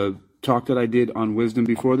 The talk that I did on Wisdom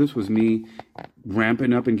before this was me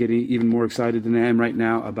ramping up and getting even more excited than I am right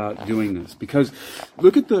now about doing this. Because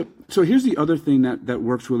so here's the other thing that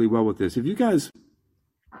works really well with this. If you guys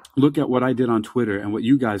look at what I did on Twitter and what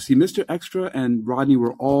you guys see, Mr. Extra and Rodney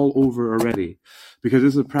were all over already, because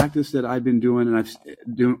this is a practice that I've been doing and I've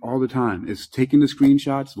doing all the time. It's taking the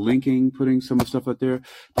screenshots, linking, putting some stuff out there,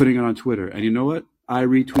 putting it on Twitter. And you know what? I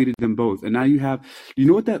retweeted them both. And now you know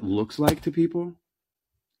what that looks like to people?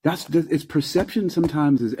 It's perception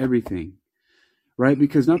sometimes is everything, right?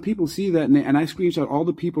 Because now people see that and I screenshot all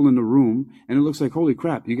the people in the room and it looks like, holy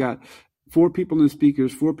crap, you got 4 people in the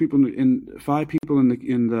speakers, 5 people in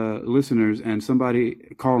the listeners, and somebody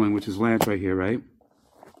calling, which is Lance right here, right?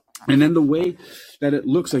 And then the way that it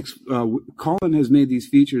looks like, Colin has made these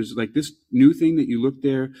features, like this new thing that you look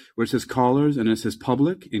there where it says callers and it says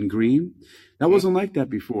public in green. That wasn't like that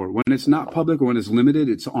before. When it's not public or when it's limited,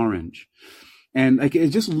 it's orange. And like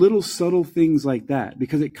it's just little subtle things like that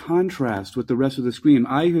because it contrasts with the rest of the screen.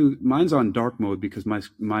 Mine's on dark mode because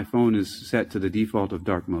my phone is set to the default of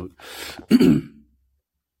dark mode.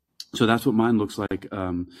 So that's what mine looks like. Wait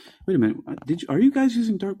a minute, are you guys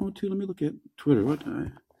using dark mode too? Let me look at Twitter.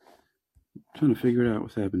 I'm trying to figure out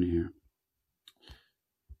what's happening here.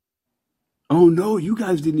 Oh no, you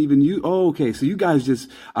guys didn't even use. Oh, okay. So you guys just.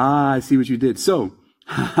 I see what you did. So.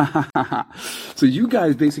 So you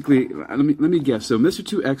guys basically, let me guess. So Mr.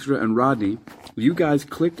 2 Extra and Rodney, you guys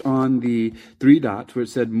clicked on the 3 dots where it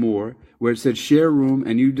said more, where it said share room,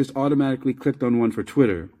 and you just automatically clicked on one for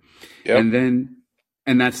Twitter. Yep.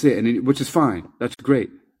 And that's it. Which is fine. That's great.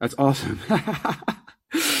 That's awesome.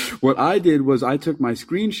 What I did was I took my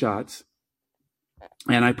screenshots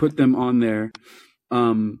and I put them on there,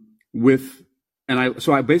 I left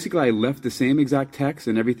the same exact text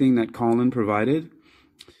and everything that Colin provided.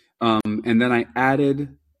 And then I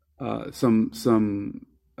added I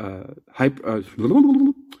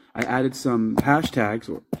added some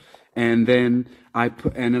hashtags, and then I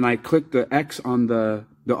clicked the X on the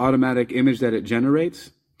automatic image that it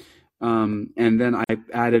generates, And then I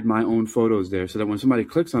added my own photos there so that when somebody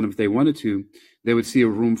clicks on them, if they wanted to, they would see a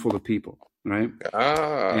room full of people, right?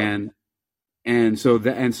 And so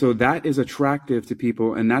that is attractive to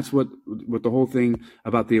people, and that's what the whole thing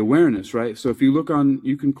about the awareness, right? So if you look on,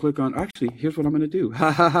 you can click on. Actually, here's what I'm going to do.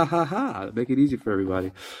 Ha ha ha ha ha! Make it easy for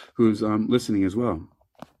everybody who's listening as well,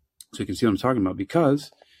 so you can see what I'm talking about.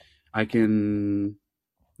 Because I'm going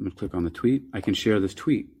to click on the tweet. I can share this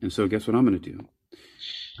tweet, and so guess what I'm going to do?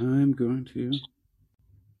 I'm going to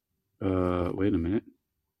wait a minute.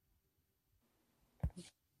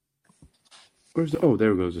 Where's the, oh,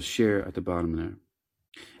 there it goes, a share at the bottom there.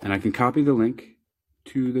 And I can copy the link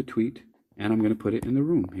to the tweet, and I'm going to put it in the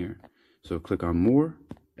room here. So click on more,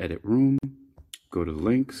 edit room, go to the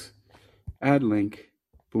links, add link,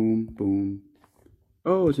 boom, boom.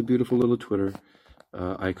 Oh, it's a beautiful little Twitter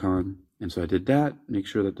icon. And so I did that, make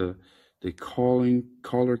sure that the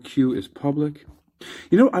caller queue is public.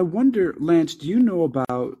 You know, I wonder, Lance, do you know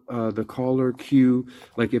about the caller queue?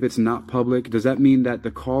 Like, if it's not public, does that mean that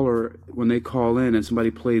the caller, when they call in and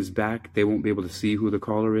somebody plays back, they won't be able to see who the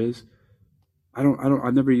caller is? I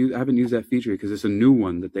haven't used that feature because it's a new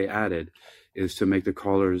one that they added, is to make the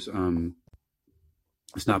callers,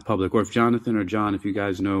 it's not public. Or if Jonathan or John, if you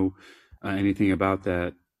guys know anything about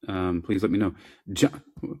that, please let me know. John,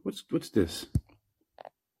 what's this?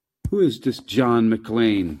 Who is this John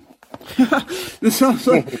McLean? This sounds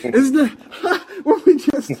like, isn't it? What we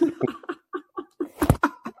just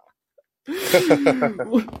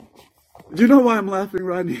do you know why I'm laughing,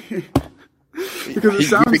 Rodney? Because it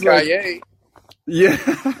sounds like, yeah.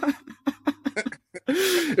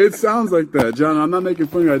 It sounds like that, John. I'm not making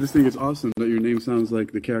fun of you. I just think it's awesome that your name sounds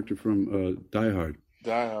like the character from Die Hard.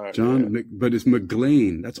 John, yeah. But it's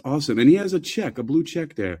McGlane. That's awesome. And he has a blue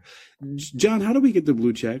check there. John, how do we get the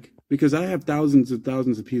blue check? Because I have thousands and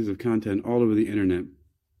thousands of pieces of content all over the internet.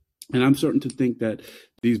 And I'm starting to think that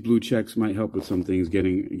these blue checks might help with some things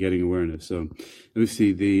getting awareness. So let me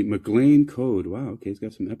see the McGlane code. Wow. Okay. He's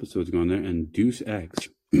got some episodes going there, and Deuce X.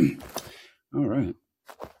 All right.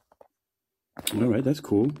 That's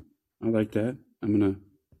cool. I like that. There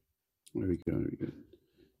we go.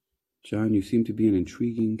 John, you seem to be an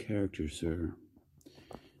intriguing character, sir.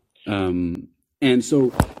 And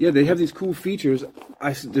so, yeah, they have these cool features.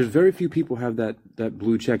 There's very few people have that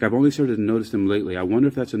blue check. I've only started to notice them lately. I wonder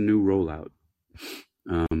if that's a new rollout.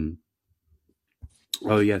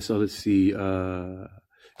 Oh, yeah, so let's see.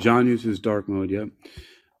 John uses dark mode, yep.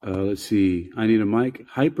 Let's see. I need a mic.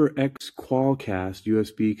 HyperX Qualcast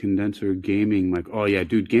USB condenser gaming mic. Oh, yeah,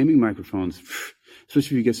 dude, gaming microphones,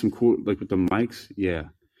 especially if you get some cool, like with the mics, yeah.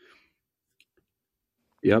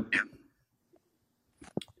 Yep.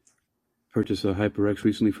 Purchased a HyperX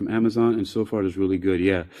recently from Amazon, and so far it is really good.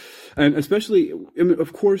 Yeah, and especially, I mean,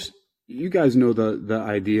 of course, you guys know the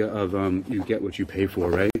idea of you get what you pay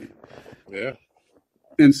for, right? Yeah.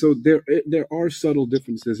 And so there are subtle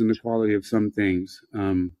differences in the quality of some things,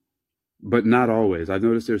 but not always. I've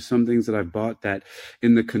noticed there's some things that I bought that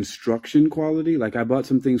in the construction quality, like I bought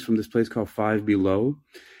some things from this place called Five Below.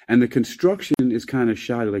 And the construction is kind of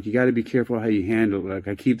shoddy. Like, you got to be careful how you handle it. Like,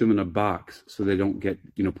 I keep them in a box so they don't get,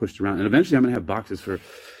 pushed around. And eventually I'm going to have boxes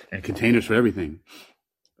and containers for everything.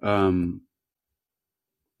 What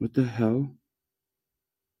the hell?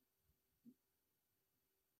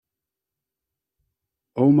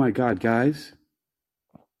 Oh my God, guys.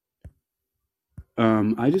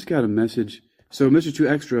 I just got a message. So Mr. 2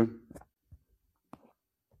 Extra.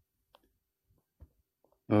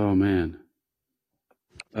 Oh man.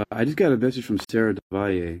 I just got a message from Sarah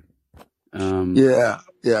DeValle. Yeah,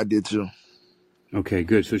 I did too. Okay,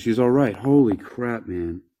 good. So she's all right. Holy crap,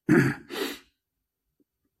 man.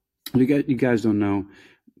 You guys don't know,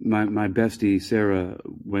 my bestie Sarah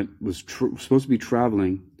was supposed to be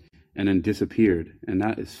traveling and then disappeared, and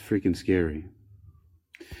that is freaking scary.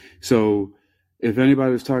 So if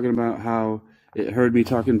anybody was talking about how it heard me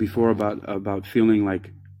talking before about feeling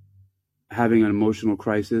like having an emotional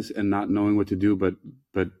crisis and not knowing what to do, but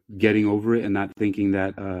getting over it and not thinking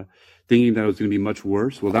that it was going to be much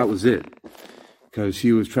worse. Well, that was it, because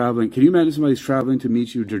she was traveling. Can you imagine somebody's traveling to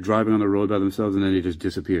meet you? They're driving on the road by themselves and then they just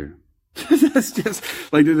disappear. That's just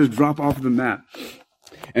like they just drop off the map.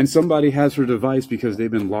 And somebody has her device because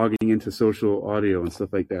they've been logging into social audio and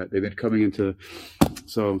stuff like that. They've been coming into.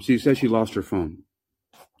 So she said she lost her phone.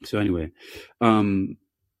 So anyway, and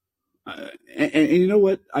you know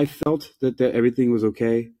what? I felt that everything was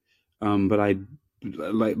okay, but I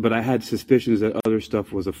had suspicions that other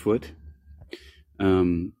stuff was afoot,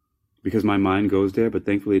 because my mind goes there. But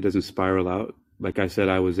thankfully, it doesn't spiral out. Like I said,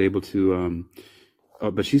 I was able to.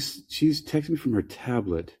 But she's texting me from her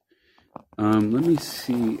tablet. Let me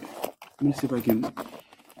see. let me see if I can.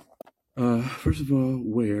 First of all,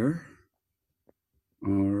 where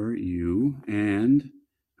are you, and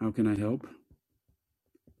how can I help?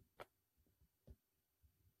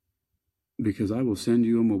 Because I will send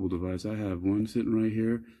you a mobile device. I have one sitting right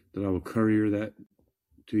here that I will courier that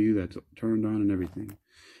to you. That's turned on and everything.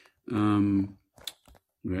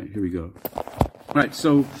 Right, here we go. Right,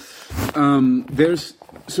 so there's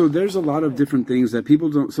a lot of different things that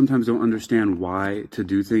people sometimes don't understand why to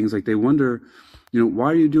do things. Like they wonder,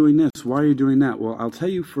 why are you doing this? Why are you doing that? Well, I'll tell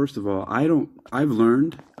you first of all, I've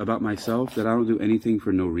learned about myself that I don't do anything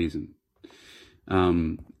for no reason.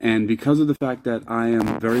 And because of the fact that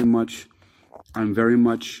I'm very much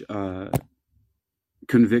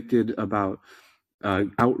convicted about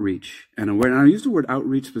outreach and awareness. And I use the word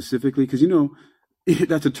outreach specifically because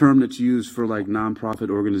that's a term that's used for like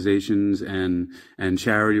nonprofit organizations and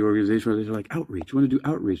charity organizations where they're like outreach. You want to do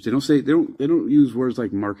outreach. They don't use words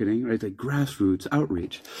like marketing, right? It's like grassroots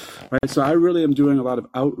outreach, right? So I really am doing a lot of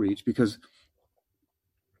outreach because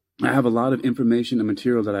I have a lot of information and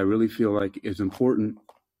material that I really feel like is important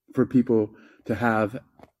for people to have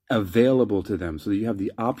available to them, so that you have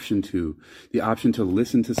the option to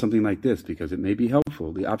listen to something like this because it may be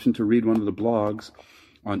helpful, the option to read one of the blogs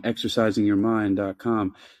on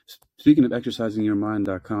exercisingyourmind.com. Speaking of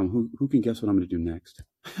exercisingyourmind.com, who can guess what I'm going to do next?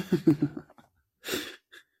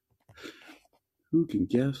 Who can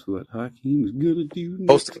guess what Hakeem is going to do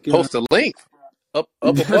next? Post a link up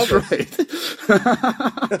That's above right.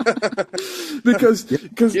 because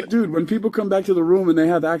dude, when people come back to the room and they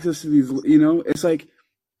have access to these, it's like,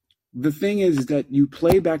 the thing is that you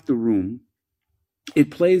play back the room, it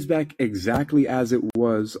plays back exactly as it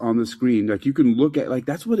was on the screen. Like you can look at, like,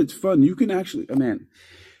 that's what it's fun. You can actually, and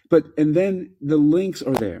then the links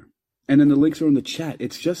are there. And then the links are in the chat.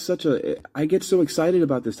 It's just I get so excited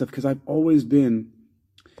about this stuff because I've always been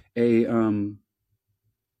a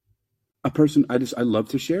person, I love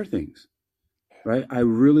to share things, right? I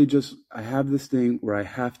have this thing where I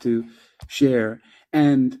have to share.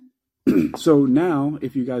 And so now,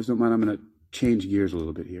 if you guys don't mind, I'm going to change gears a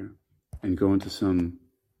little bit here and go into some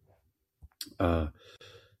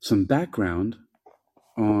background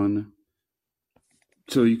on,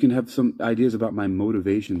 so you can have some ideas about my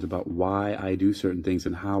motivations, about why I do certain things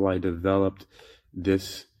and how I developed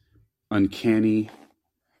this uncanny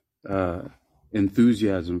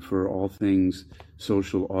enthusiasm for all things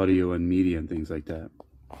social, audio, and media and things like that.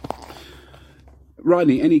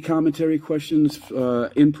 Rodney, any commentary, questions,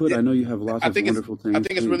 input? Yeah. I know you have lots of wonderful things. I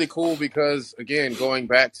think it's really cool because, again, going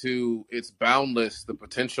back to it's boundless, the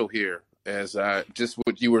potential here, as just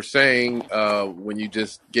what you were saying when you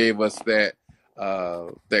just gave us that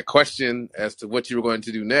question as to what you were going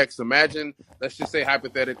to do next. Imagine, let's just say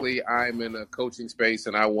hypothetically, I'm in a coaching space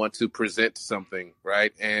and I want to present something,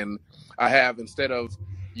 right? And I have, instead of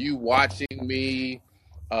you watching me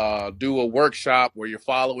do a workshop where you're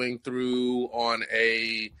following through on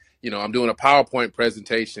I'm doing a PowerPoint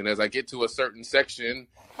presentation. As I get to a certain section,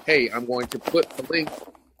 hey, I'm going to put the link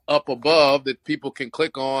up above that people can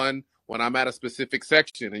click on when I'm at a specific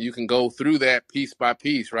section, and you can go through that piece by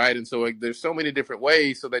piece, right? And so there's so many different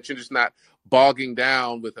ways so that you're just not bogging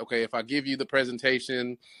down with, okay, if I give you the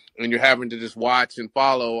presentation and you're having to just watch and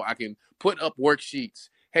follow, I can put up worksheets.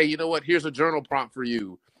 Hey, you know what? Here's a journal prompt for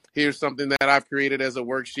you. Here's something that I've created as a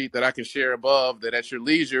worksheet that I can share above, that at your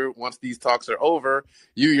leisure, once these talks are over,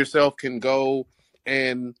 you yourself can go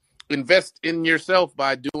and invest in yourself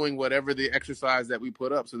by doing whatever the exercise that we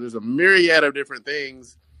put up. So there's a myriad of different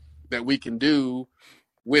things that we can do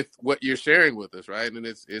with what you're sharing with us, right? And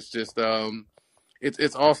it's just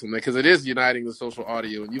it's awesome because it is uniting the social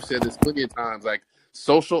audio. And you've said this plenty of times, like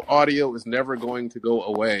social audio is never going to go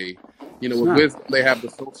away. With Wisdom, they have the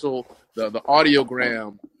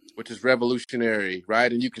audiogram, which is revolutionary,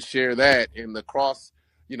 right? And you can share that in the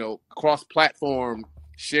cross-platform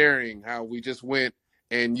sharing, how we just went,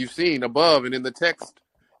 and you've seen above and in the text,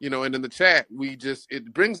 and in the chat,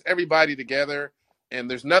 it brings everybody together,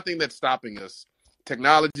 and there's nothing that's stopping us.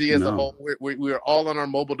 Technology as a whole, we are all on our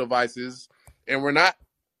mobile devices, and we're not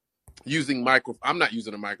using I'm not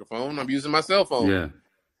using a microphone, I'm using my cell phone. Yeah.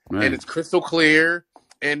 Right. And it's crystal clear.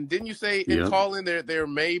 And didn't you say in calling there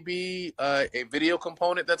may be a video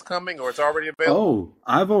component that's coming, or it's already available? Oh,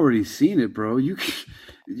 I've already seen it, bro.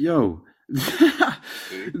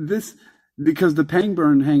 This, because the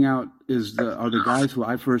Pangburn Hangout are the guys who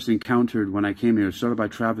I first encountered when I came here. Started by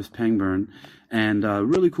Travis Pangburn, and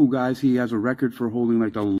really cool guys. He has a record for holding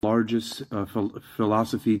like the largest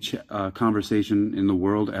philosophy conversation in the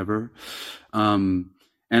world ever. And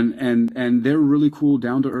they're really cool,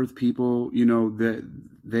 down to earth people, that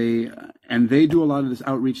and they do a lot of this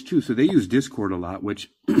outreach too. So they use Discord a lot, which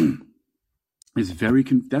is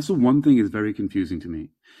that's the one thing is very confusing to me.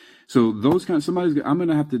 So those I'm going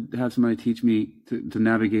to have somebody teach me to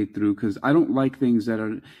navigate through, because I don't like things that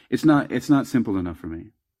are, it's not simple enough for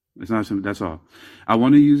me. It's not simple. That's all. I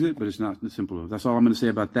want to use it, but it's not simple enough. That's all I'm going to say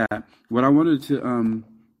about that. What I wanted to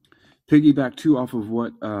piggyback too off of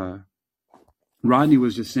what Rodney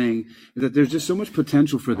was just saying is that there's just so much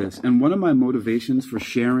potential for this. And one of my motivations for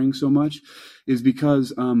sharing so much is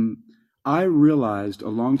because I realized a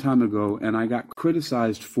long time ago, and I got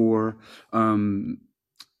criticized for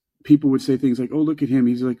people would say things like, "Oh, look at him.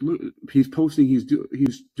 He's like, look, he's posting. He's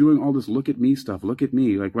doing all this look at me stuff. Look at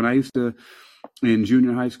me." Like when I used to, in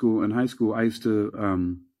junior high school and high school, I used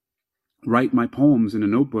to write my poems in a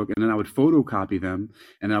notebook, and then I would photocopy them,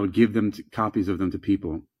 and I would give them copies of them to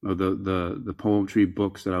people, or the poetry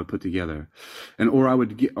books that I would put together, or I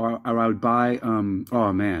would buy.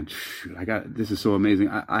 Oh man, this is so amazing.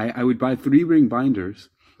 I would buy 3-ring binders,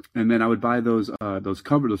 and then I would buy those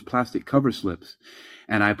plastic cover slips.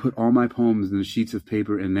 And I put all my poems in the sheets of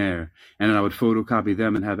paper in there, and then I would photocopy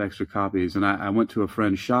them and have extra copies. And I went to a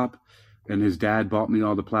friend's shop, and his dad bought me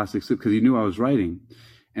all the plastic slips because he knew I was writing.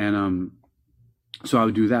 And so I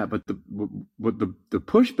would do that. But the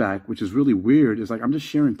pushback, which is really weird, is like I'm just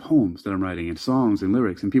sharing poems that I'm writing and songs and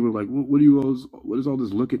lyrics, and people are like, what is all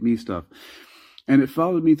this look at me stuff? And it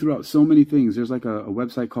followed me throughout so many things. There's like a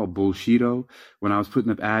website called Bullshido. When I was putting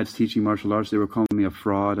up ads teaching martial arts, they were calling me a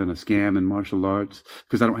fraud and a scam in martial arts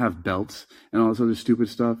because I don't have belts and all this other stupid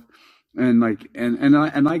stuff. And like, and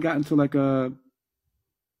I got into like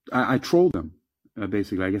I trolled them,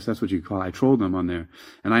 basically. I guess that's what you call it. I trolled them on there.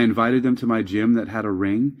 And I invited them to my gym that had a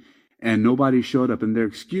ring, and nobody showed up. And their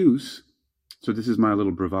excuse, so this is my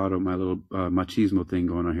little bravado, my little machismo thing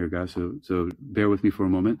going on here, guys. So bear with me for a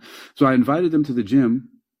moment. So I invited them to the gym,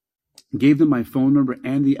 gave them my phone number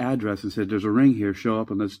and the address, and said, "There's a ring here. Show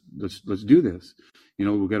up and let's do this. You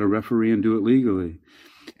know, we'll get a referee and do it legally."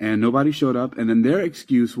 And nobody showed up. And then their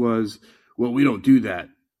excuse was, "Well, we don't do that."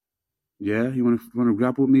 Yeah, you want to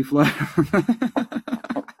grapple with me, Fly?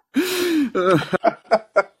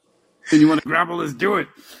 And you want to grapple? Let's do it.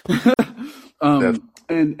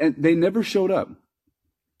 And they never showed up,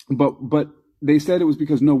 but they said it was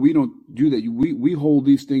because no, we don't do that. We hold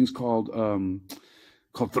these things called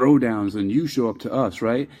throwdowns, and you show up to us,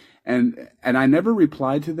 right? And I never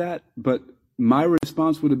replied to that, but my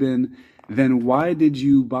response would have been, then why did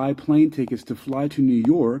you buy plane tickets to fly to New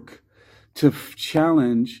York to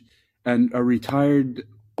challenge a retired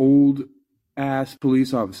old ass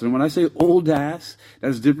police officer? And when I say old ass,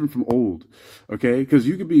 that's different from old, okay? Because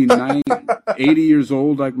you could be 80 years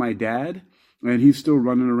old like my dad, and he's still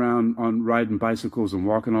running around on riding bicycles and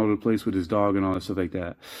walking all over the place with his dog and all that stuff like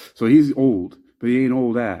that. So he's old, but he ain't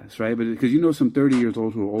old ass, right? But because you know some 30 years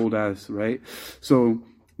old who are old ass, right? So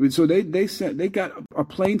they got a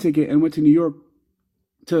plane ticket and went to New York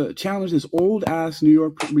to challenge this old ass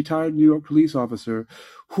retired New York police officer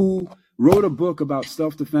who wrote a book about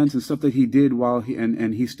self-defense and stuff that he did while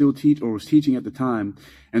he still was teaching at the time.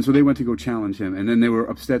 And so they went to go challenge him. And then they were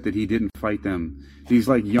upset that he didn't fight them. These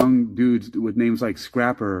like young dudes with names like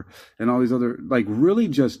Scrapper and all these other like really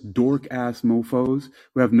just dork ass mofos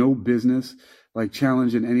who have no business like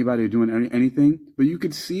challenging anybody or doing anything. But you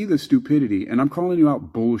could see the stupidity. And I'm calling you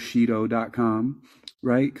out, bullshido.com,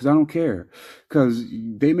 right? Because I don't care. Because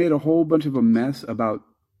they made a whole bunch of a mess about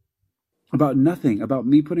nothing, about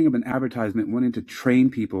me putting up an advertisement wanting to train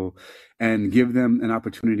people and give them an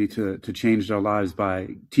opportunity to change their lives by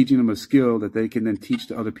teaching them a skill that they can then teach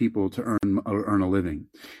to other people to earn a living.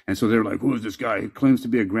 And so they're like, who is this guy? He claims to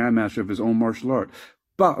be a grandmaster of his own martial art.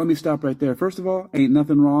 But let me stop right there. First of all, ain't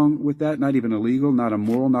nothing wrong with that. Not even illegal, not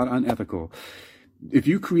immoral, not unethical. If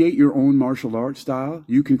you create your own martial art style,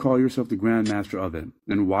 you can call yourself the grandmaster of it.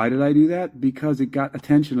 And why did I do that? Because it got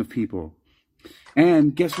attention of people.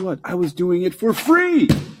 And guess what? I was doing it for free.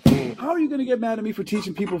 How are you going to get mad at me for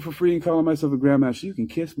teaching people for free and calling myself a grandmaster? You can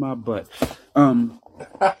kiss my butt. But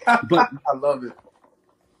I love it.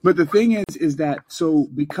 But the thing is that, so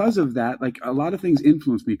because of that, like a lot of things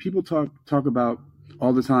influence me. People talk about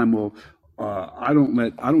all the time, well, I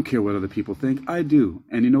don't care what other people think. I do.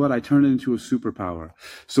 And you know what? I turn it into a superpower.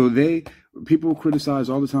 So people criticize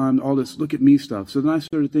all the time, all this look at me stuff. So then I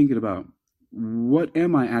started thinking about, what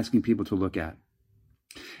am I asking people to look at?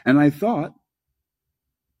 And I thought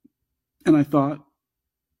about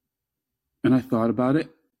it.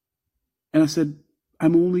 And I said,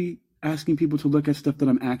 I'm only asking people to look at stuff that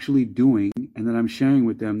I'm actually doing and that I'm sharing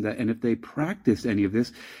with them, and if they practice any of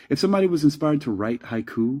this, if somebody was inspired to write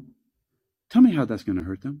haiku, tell me how that's going to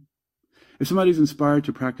hurt them. If somebody's inspired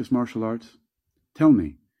to practice martial arts, tell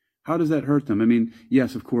me, how does that hurt them? I mean,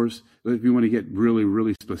 yes, of course, if you want to get really,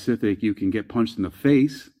 really specific, you can get punched in the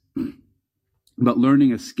face. But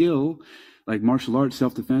learning a skill like martial arts,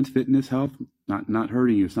 self-defense, fitness, health, not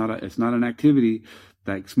hurting you. It's not an activity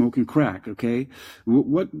like smoking crack. Okay,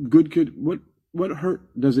 what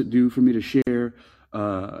hurt does it do for me to share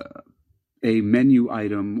a menu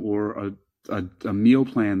item or a meal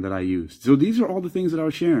plan that I used? So these are all the things that I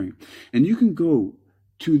was sharing, and you can go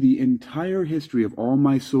to the entire history of all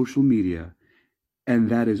my social media, and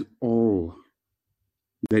that is all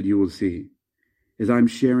that you will see is I'm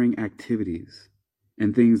sharing activities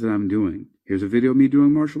and things that I'm doing. Here's a video of me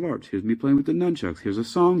doing martial arts. Here's me playing with the nunchucks. Here's a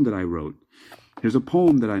song that I wrote. Here's a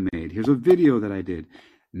poem that I made. Here's a video that I did.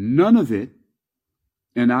 None of it,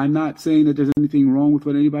 and I'm not saying that there's anything wrong with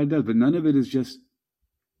what anybody does, but none of it is just,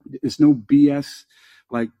 it's no BS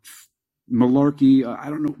like malarkey. I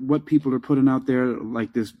don't know what people are putting out there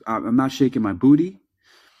like this. I'm not shaking my booty.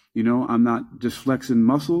 You know, I'm not just flexing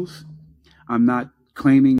muscles. I'm not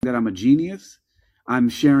claiming that I'm a genius. I'm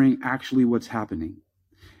sharing actually what's happening.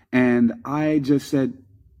 And I just said,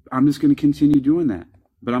 I'm just going to continue doing that.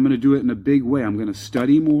 But I'm going to do it in a big way. I'm going to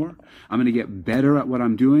study more. I'm going to get better at what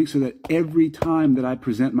I'm doing so that every time that I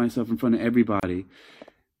present myself in front of everybody,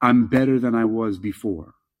 I'm better than I was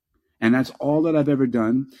before. And that's all that I've ever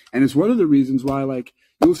done. And it's one of the reasons why, like,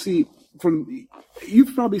 you'll see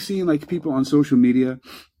you've probably seen like people on social media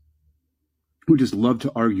who just love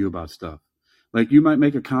to argue about stuff. Like you might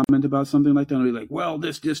make a comment about something like that, and you're like, well,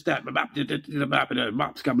 this, that,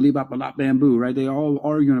 bamboo, right? They all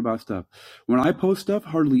arguing about stuff. When I post stuff,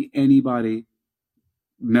 hardly anybody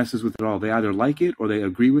messes with it at all. They either like it or they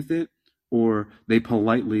agree with it or they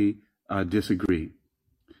politely disagree.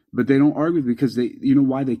 But they don't argue because you know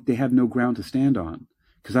why? They have no ground to stand on.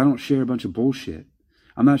 Because I don't share a bunch of bullshit.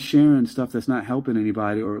 I'm not sharing stuff that's not helping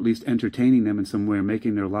anybody or at least entertaining them in some way or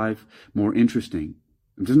making their life more interesting.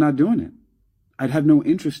 I'm just not doing it. I'd have no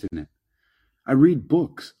interest in it. I read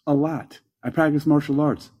books a lot. I practice martial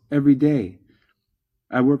arts every day.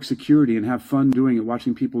 I work security and have fun doing it,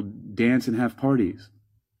 watching people dance and have parties.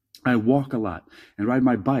 I walk a lot and ride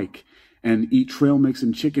my bike and eat trail mix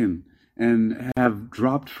and chicken and have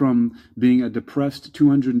dropped from being a depressed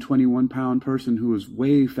 221-pound person who was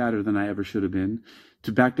way fatter than I ever should have been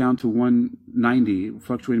to back down to 190,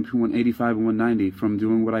 fluctuating between 185 and 190 from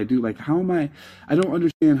doing what I do. Like, how am I don't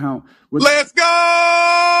understand how. Let's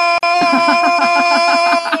go!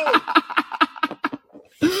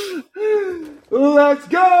 Let's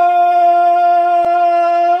go!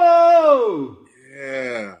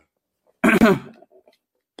 Yeah.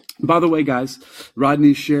 By the way, guys,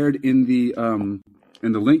 Rodney shared in the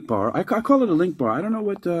link bar. I call it a link bar. I don't know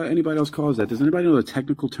what anybody else calls that. Does anybody know the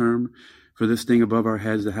technical term for this thing above our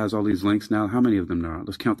heads that has all these links now? How many of them there are?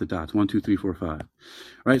 Let's count the dots. 1, 2, 3, 4, 5. All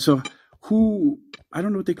right. So I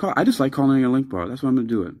don't know what they call it. I just like calling it a link bar. That's why I'm going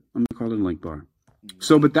to do it. I'm going to call it a link bar.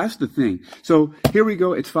 So, but that's the thing. So here we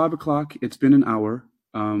go. It's 5 o'clock. It's been an hour.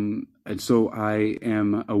 And so I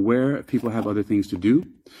am aware people have other things to do.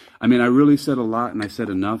 I mean, I really said a lot and I said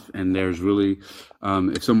enough. And there's really,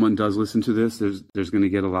 if someone does listen to this, there's going to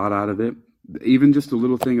get a lot out of it. Even just a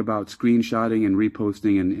little thing about screenshotting and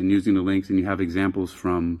reposting and using the links. And you have examples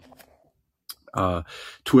from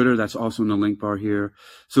Twitter. That's also in the link bar here.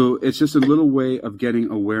 So it's just a little way of getting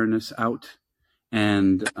awareness out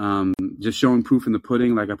and just showing proof in the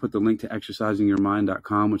pudding. Like I put the link to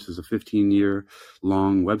exercisingyourmind.com, which is a 15-year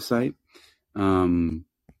long website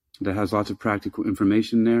that has lots of practical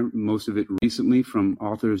information there. Most of it recently from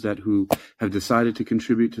authors who have decided to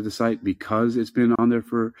contribute to the site because it's been on there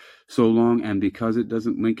for so long and because it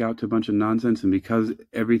doesn't link out to a bunch of nonsense and because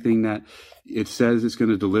everything that it says it's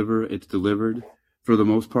going to deliver, it's delivered. For the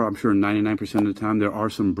most part, I'm sure 99% of the time, there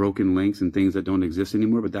are some broken links and things that don't exist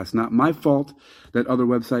anymore, but that's not my fault that other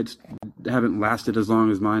websites haven't lasted as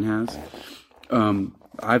long as mine has.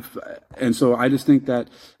 And so I just think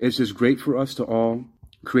that it's just great for us to all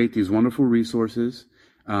create these wonderful resources.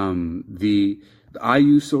 I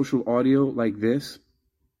use social audio like this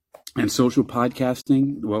and social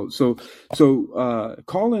podcasting. Well, so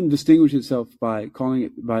Callin distinguished itself by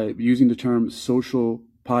using the term social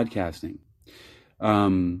podcasting.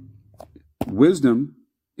 Wisdom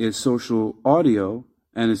is social audio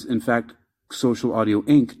and is in fact Social Audio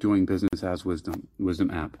Inc. doing business as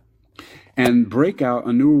Wisdom app. And Breakout,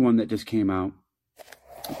 a newer one that just came out,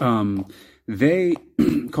 they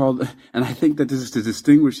called, and I think that this is to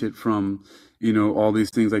distinguish it from, all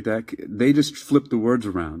these things like that. They just flipped the words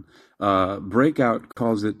around. Breakout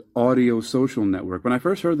calls it Audio Social Network. When I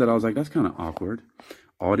first heard that, I was like, that's kind of awkward.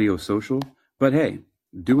 Audio Social. But hey,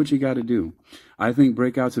 Do what you got to do. I think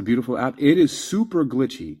Breakout's a beautiful app. It is super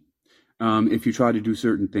glitchy if you try to do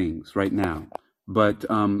certain things right now. But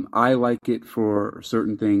I like it for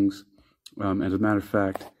certain things. As a matter of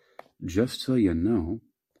fact, just so you know,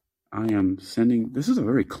 I am sending. This is a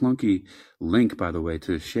very clunky link, by the way,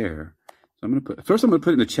 to share. So I'm gonna put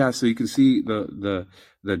it in the chat so you can see the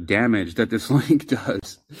damage that this link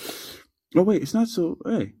does. Oh wait, it's not so.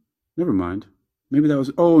 Hey, never mind. Maybe that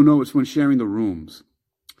was. Oh no, it's when sharing the rooms.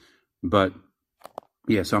 But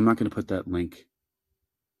yeah, so I'm not going to put that link.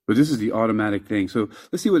 But this is the automatic thing. So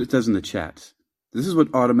let's see what it does in the chat. This is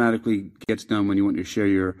what automatically gets done when you want to share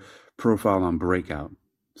your profile on Breakout.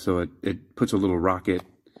 So it puts a little rocket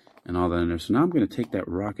and all that in there. So now I'm going to take that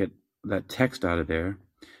text out of there,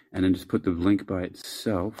 and then just put the link by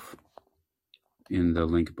itself in the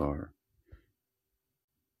link bar.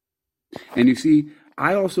 And you see,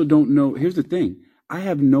 I also don't know. Here's the thing. I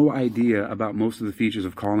have no idea about most of the features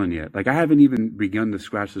of Callin yet. Like, I haven't even begun to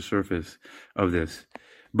scratch the surface of this.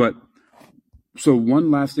 But so one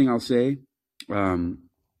last thing I'll say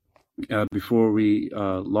before we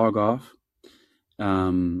log off.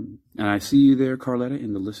 And I see you there, Carletta,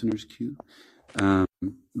 in the listeners queue.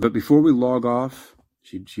 But before we log off,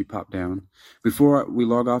 she popped down. Before we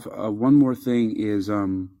log off, one more thing is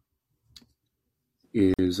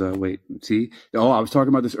wait, see? Oh, I was talking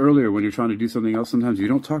about this earlier. When you're trying to do something else, sometimes you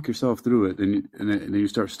don't talk yourself through it, and then you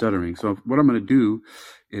start stuttering. So what I'm going to do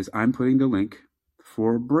is I'm putting the link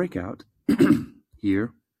for Breakout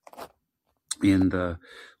here in the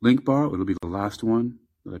link bar. It'll be the last one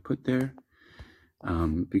that I put there,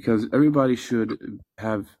 because everybody should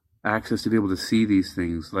have access to be able to see these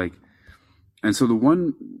things. And so the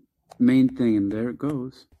one main thing, and there it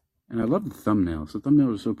goes. And I love the thumbnails. The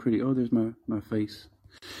thumbnails are so pretty. Oh, there's my face.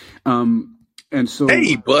 And so,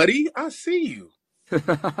 hey, buddy, I see you.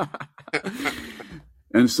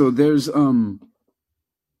 And so there's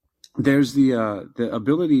the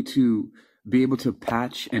ability to be able to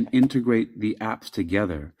patch and integrate the apps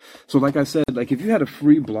together. So like I said, like if you had a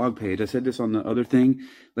free blog page, I said this on the other thing,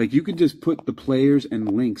 like you could just put the players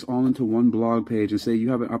and links all into one blog page and say you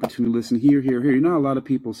have an opportunity to listen here. You know, a lot of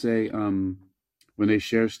people say when they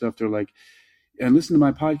share stuff, they're like, and listen to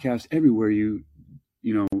my podcast everywhere you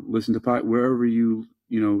listen to wherever you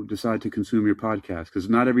decide to consume your podcast, because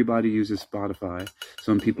not everybody uses Spotify.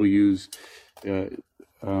 Some people use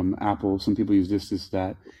Apple. Some people use this,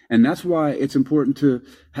 that, and that's why it's important to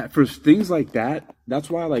for things like that.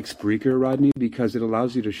 That's why I like Spreaker, Rodney, because it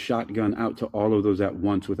allows you to shotgun out to all of those at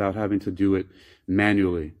once without having to do it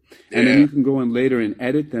manually. Yeah. And then you can go in later and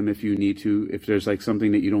edit them if you need to, if there's like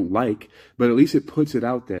something that you don't like, but at least it puts it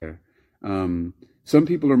out there. Some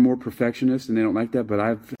people are more perfectionists and they don't like that, but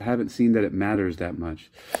I haven't seen that it matters that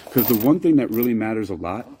much. Because the one thing that really matters a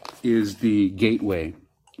lot is the gateway.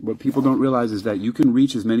 What people don't realize is that you can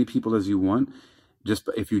reach as many people as you want just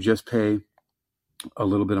if you just pay a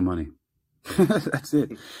little bit of money. That's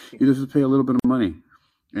it. You just pay a little bit of money,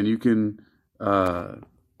 and you can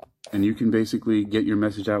basically get your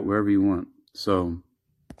message out wherever you want. So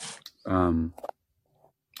I want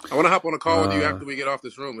to hop on a call with you after we get off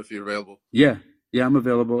this room if you're available. Yeah, I'm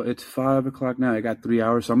available. It's 5:00 now. I got 3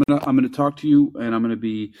 hours, so I'm gonna talk to you, and I'm gonna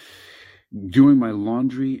be doing my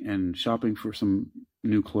laundry and shopping for some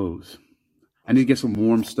new clothes. I need to get some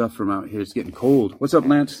warm stuff from out here. It's getting cold. What's up,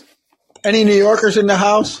 Lance? Any New Yorkers in the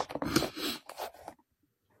house?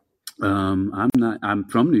 I'm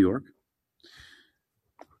from New York.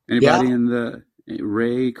 Anybody in the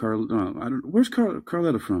Ray, Carl? I don't. Where's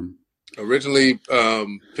Carletta from? Originally,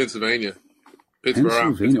 Pennsylvania.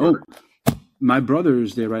 Pennsylvania. Oh, my brother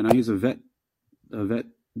is there right now. He's a vet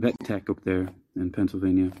tech up there in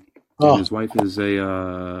Pennsylvania. Oh. And his wife is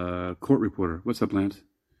a court reporter. What's up, Lance?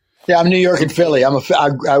 Yeah, I'm New York and Philly.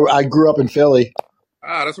 I grew up in Philly.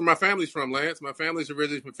 That's where my family's from, Lance. My family's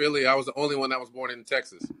originally from Philly. I was the only one that was born in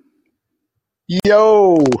Texas.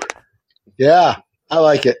 Yo, yeah, I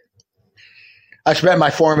like it. I spent my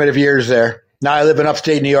formative years there. Now I live in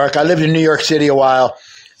upstate New York. I lived in New York City a while,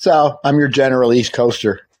 so I'm your general East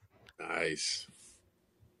Coaster. Nice.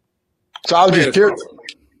 So I was just curious,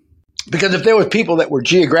 because if there was people that were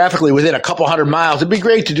geographically within a couple hundred miles, it'd be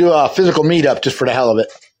great to do a physical meetup just for the hell of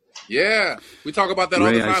it. Yeah, we talk about that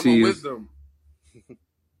all the time on Wisdom.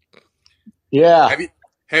 Yeah.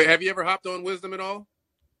 Have you ever hopped on Wisdom at all?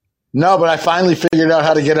 No, but I finally figured out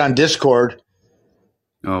how to get on Discord.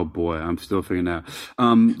 Oh boy, I'm still figuring out.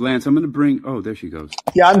 Lance, I'm going to bring. Oh, there she goes.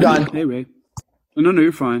 Yeah, I'm done. Hey, Ray. Oh, no,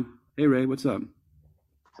 you're fine. Hey, Ray, what's up?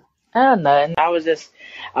 Nothing. I was just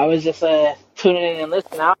tuning in and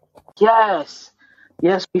listening. Yes,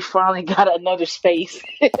 Yes, we finally got another space.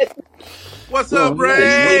 What's up, Another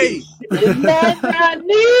Ray? space.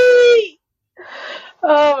 Nani!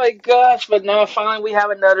 Oh my gosh, but now finally we have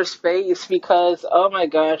another space because, oh my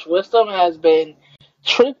gosh, Wisdom has been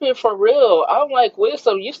tripping for real. I'm like,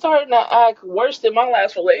 Wisdom, you starting to act worse than my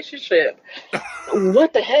last relationship.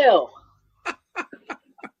 What the hell?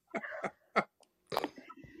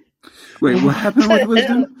 Wait, what happened with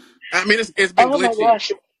Wisdom? I mean, it's been Oh my glitchy.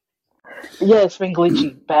 gosh. Yeah, it's been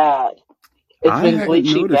glitchy bad. It's I been hadn't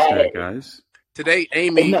glitchy noticed bad. that, guys. Today,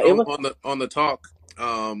 Amy No, it was on the talk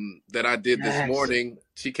that I did this yes. morning,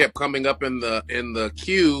 she kept coming up in the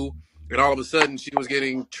queue, and all of a sudden she was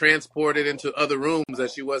getting transported into other rooms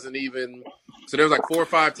that she wasn't even. So there was like 4 or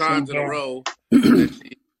 5 Same times in a here. row that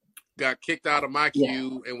she got kicked out of my Yeah.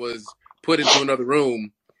 queue and was put into another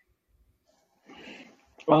room.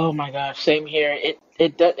 Oh my gosh, same here. It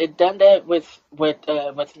done that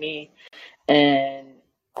and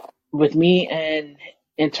with me and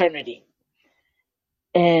Eternity.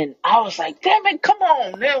 And I was like, damn it, come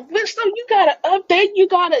on now, Wisdom, you gotta update, you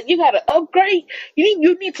gotta upgrade.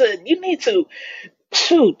 You need to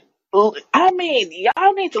shoot. I mean,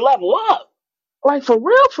 y'all need to level up. Like for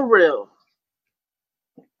real.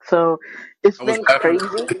 So it's I was been laughing,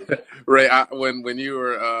 crazy. Ray, when you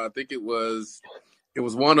were I think it was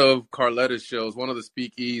one of Carletta's shows, one of the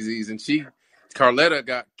speakeasies, and Carletta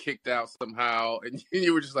got kicked out somehow, and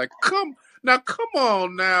you were just like, come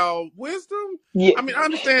on now, Wisdom. Yeah, I mean, I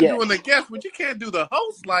understand doing the yes. guest, but you can't do the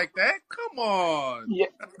host like that. Come on. Yeah,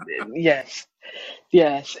 yes.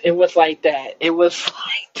 Yes. It was like that. It was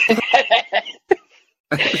like that.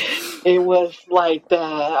 It was like that.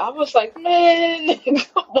 I was like, man,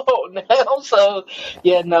 come on now. So,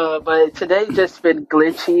 yeah, no, but today just been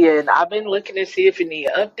glitchy, and I've been looking to see if it need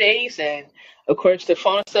updates, and of course the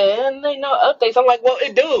phone said, ain't no updates. I'm like, well,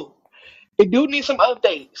 it do need some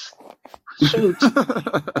updates. Shoot,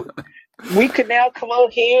 we could now come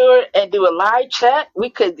out here and do a live chat. We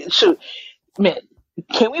could shoot, man.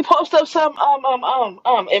 Can we post up some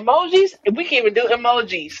emojis? We can even do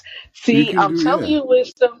emojis. You See, can I'm do, telling yeah. you,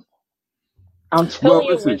 Wisdom. I'm Well, telling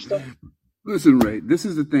you, Wisdom. listen, Ray. This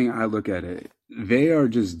is the thing I look at it. They are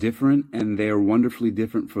just different, and they are wonderfully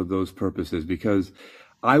different for those purposes. Because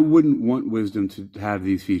I wouldn't want Wisdom to have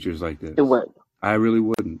these features like It this. was. I really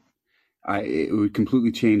wouldn't. It would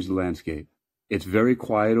completely change the landscape. It's very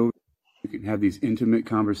quiet over. You can have these intimate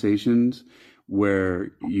conversations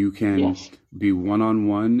where you can Yes. be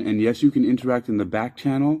one-on-one, and yes, you can interact in the back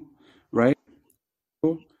channel, right?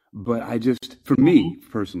 But for me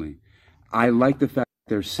personally, I like the fact that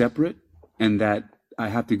they're separate and that I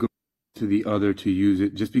have to go to the other to use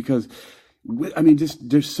it just because, I mean, just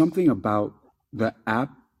there's something about the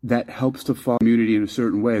app that helps to follow community in a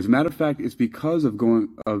certain way. As a matter of fact, it's because of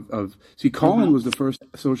Colin was the first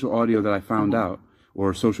social audio that I found out,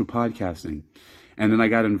 or social podcasting. And then I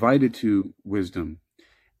got invited to Wisdom.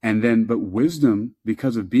 And then, but Wisdom,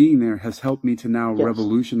 because of being there, has helped me to now Yes.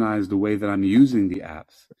 revolutionize the way that I'm using the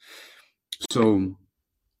apps. So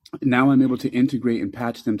now I'm able to integrate and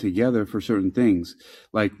patch them together for certain things.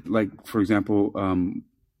 Like for example,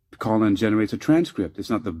 Colin generates a transcript. It's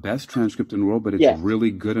not the best transcript in the world, but it's Yes.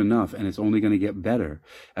 really good enough, and it's only going to get better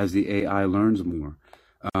as the AI learns more.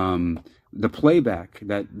 The playback,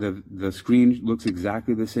 that the screen looks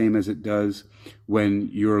exactly the same as it does when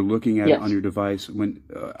you're looking at it Yes. on your device when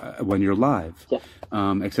you're live, Yes.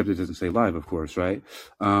 except it doesn't say live, of course, right?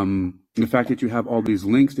 The fact that you have all these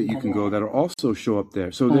links that you can go that are also show up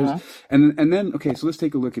there. So there's and then okay, so let's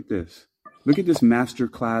take a look at this. Look at this master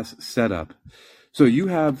class setup. So you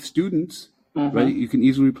have students, right? You can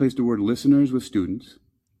easily replace the word listeners with students.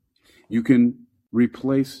 You can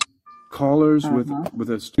replace callers with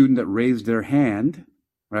a student that raised their hand,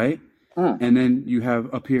 right? And then you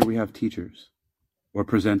have up here, we have teachers or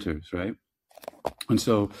presenters, right? And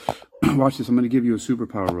so watch this. I'm going to give you a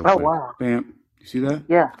superpower real quick. Wow. Bam. You see that?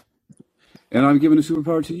 Yeah. And I'm giving a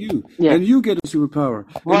superpower to you. Yeah. And you get a superpower.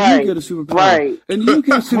 Right. And you get a superpower. Right. And you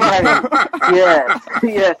get a superpower. Right. Yes.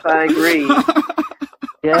 Yes, I agree.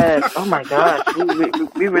 Yes. Oh my gosh.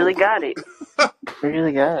 We really got it. We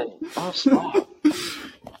really got it. Oh, smart.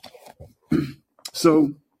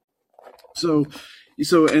 So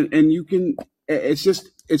and you can,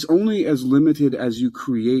 it's only as limited as you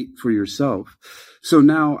create for yourself. So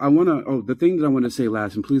now the thing that I want to say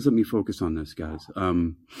last, and please let me focus on this, guys.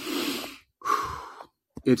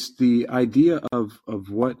 It's the idea of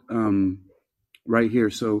what, right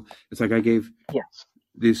here. So it's like I gave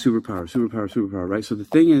the superpower, right? So the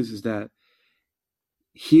thing is that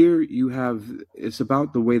here it's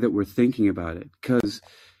about the way that we're thinking about it, because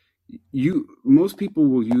most people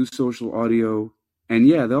will use social audio And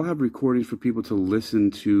yeah, they'll have recordings for people to listen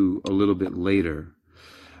to a little bit later.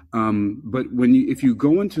 But if you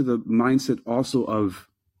go into the mindset also of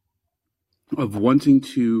wanting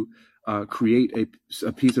to create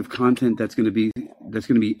a piece of content that's going to be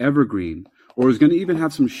evergreen, or is going to even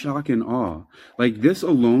have some shock and awe, like this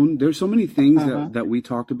alone, there's so many things that we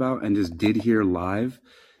talked about and just did here live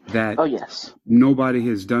that nobody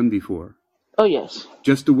has done before. Oh yes.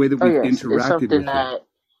 Just the way that we've interacted with it.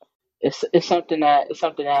 It's something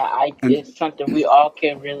we all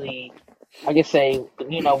can really, I can say,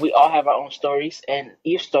 we all have our own stories, and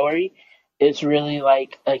each story is really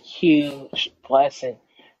like a huge blessing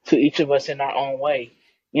to each of us in our own way.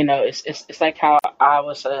 It's like how I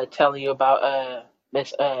was telling you about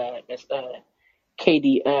Miss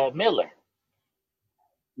Katie Miller.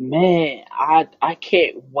 Man, I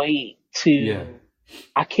can't wait to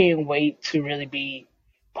really be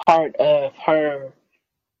part of her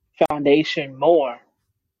foundation more,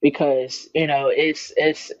 because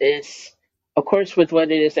it's of course, with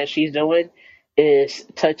what it is that she's doing, is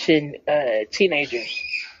touching teenagers.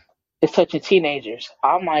 It's touching teenagers.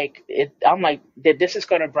 I'm like that this is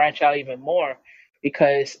going to branch out even more,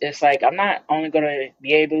 because it's like I'm not only going to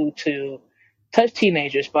be able to touch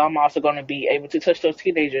teenagers, but I'm also going to be able to touch those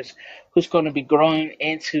teenagers who's going to be growing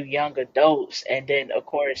into young adults, and then of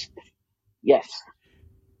course, yes.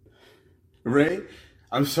 Ray,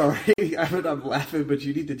 I'm sorry, I'm laughing, but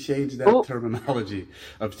you need to change that terminology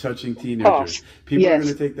of touching teenagers. People are going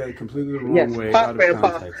to take that completely the wrong way, out of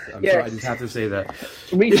context. I'm sorry, I just have to say that.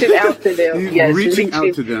 Reaching out to them. Yes, reaching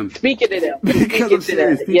out to them. Speaking to them. Because I'm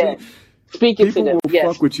serious. Speaking to them. People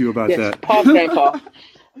will fuck with you about that. Pause, Grandpa.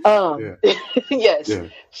 Yes. Yeah.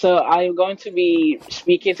 So I'm going to be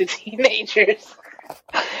speaking to teenagers.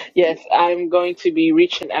 Yes, I'm going to be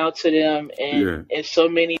reaching out to them in so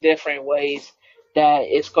many different ways that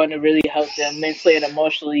it's going to really help them mentally and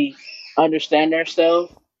emotionally understand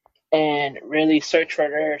themselves and really search for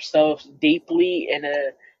themselves deeply in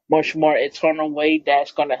a much more eternal way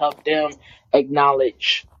that's going to help them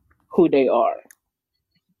acknowledge who they are.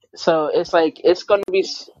 So it's like it's going to be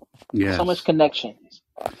so much connection.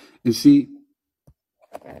 You see,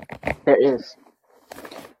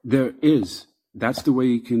 there is. That's the way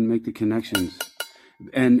you can make the connections.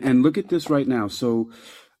 And look at this right now. So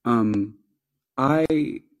I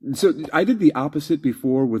did the opposite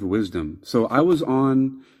before with wisdom. So I was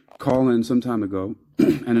on call-in some time ago,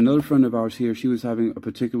 and another friend of ours here, she was having a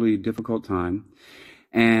particularly difficult time.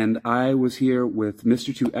 And I was here with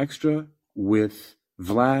Mr. 2 Extra, with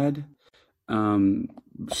Vlad,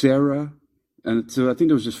 Sarah, and so I think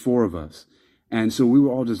there was just 4 of us. And so we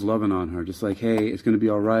were all just loving on her, just like, hey, it's going to be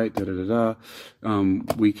all right,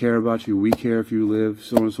 we care about you, we care if you live,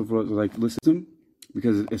 so on and so forth. Like, listen,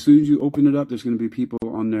 because as soon as you open it up, there's going to be people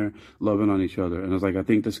on there loving on each other. And I was like, I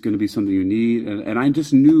think that's going to be something you need. And I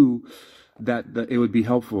just knew that it would be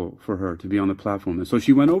helpful for her to be on the platform. And so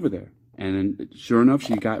she went over there. And sure enough,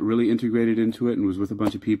 she got really integrated into it and was with a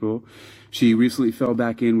bunch of people. She recently fell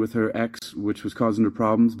back in with her ex, which was causing her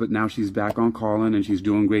problems, but now she's back on Callin' and she's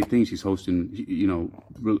doing great things. She's hosting,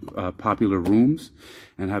 popular rooms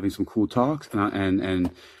and having some cool talks.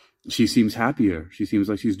 And she seems happier. She seems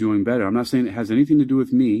like she's doing better. I'm not saying it has anything to do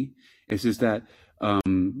with me. It's just that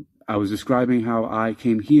I was describing how I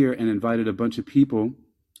came here and invited a bunch of people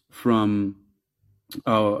from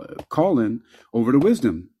Callin' over to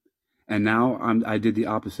Wisdom. And now I did the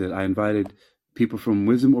opposite. I invited people from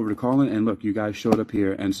Wisdom over to Callin', and look, you guys showed up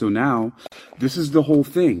here. And so now this is the whole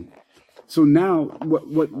thing. So now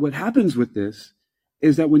what happens with this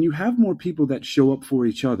is that when you have more people that show up for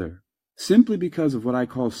each other, simply because of what I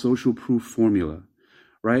call social proof formula,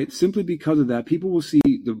 right? Simply because of that, people will see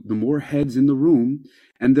the more heads in the room,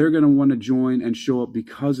 and they're going to want to join and show up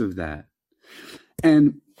because of that.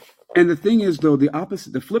 And the thing is, though,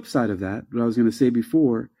 the flip side of that, what I was going to say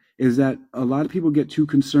before, is that a lot of people get too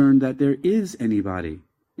concerned that there is anybody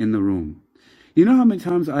in the room. You know how many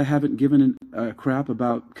times I haven't given a crap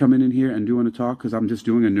about coming in here and doing a talk because I'm just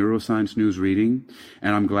doing a neuroscience news reading,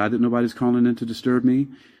 and I'm glad that nobody's calling in to disturb me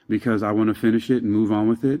because I want to finish it and move on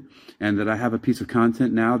with it, and that I have a piece of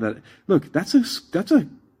content now that, look, that's a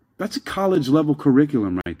college level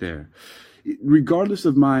curriculum right there. Regardless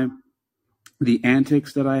of the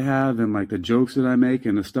antics that I have and like the jokes that I make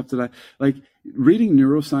and the stuff that I like, reading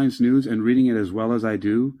neuroscience news and reading it as well as I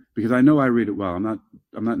do, because I know I read it well. I'm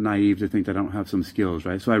not naive to think that I don't have some skills,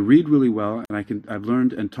 right? So I read really well, and I've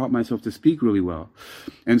learned and taught myself to speak really well.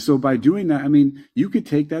 And so by doing that, I mean, you could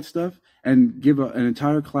take that stuff and give an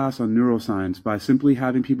entire class on neuroscience by simply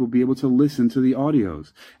having people be able to listen to the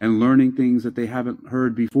audios and learning things that they haven't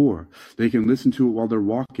heard before. They can listen to it while they're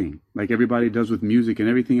walking, like everybody does with music and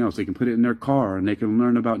everything else. They can put it in their car and they can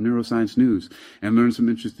learn about neuroscience news and learn some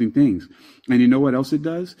interesting things. And you know what else it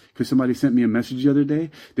does? Because somebody sent me a message the other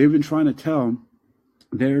day. They've been trying to tell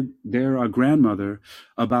their grandmother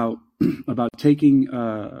about taking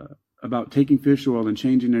fish oil and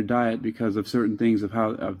changing their diet because of certain things of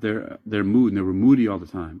their mood, and they were moody all the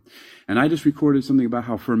time. And I just recorded something about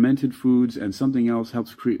how fermented foods and something else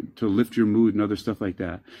helps to lift your mood and other stuff like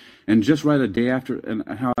that. And just right a day after, and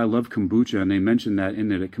how I love kombucha, and they mentioned that in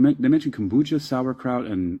there. They mentioned kombucha, sauerkraut,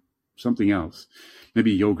 and something else,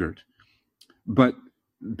 maybe yogurt. But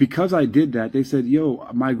because I did that, they said, yo,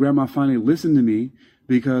 my grandma finally listened to me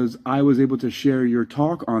because I was able to share your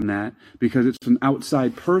talk on that, because it's an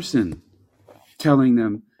outside person telling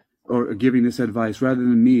them or giving this advice rather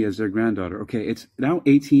than me as their granddaughter. Okay, it's now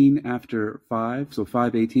 18 after 5, so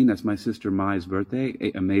 5/18. That's my sister Mai's birthday,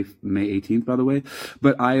 May 18th, by the way.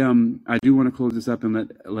 But I do want to close this up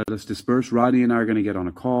and let us disperse. Rodney and I are going to get on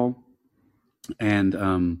a call. And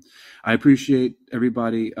I appreciate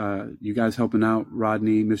everybody, you guys helping out.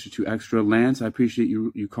 Rodney, Mr. 2 Extra, Lance, I appreciate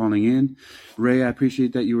you calling in. Ray, I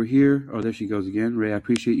appreciate that you were here. Oh, there she goes again. Ray, I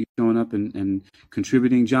appreciate you showing up and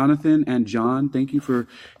contributing. Jonathan and John, thank you for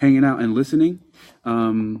hanging out and listening.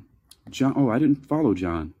 John, I didn't follow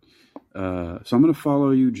John. So I'm going to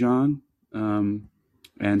follow you, John,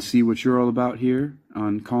 and see what you're all about here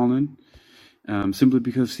on Callin. Simply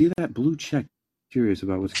because, see that blue check. Curious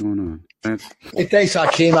about what's going on. Lance? Hey, thanks,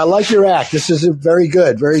 Hakeem. I like your act. This is a very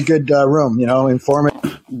good room,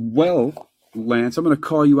 informative. Well, Lance, I'm going to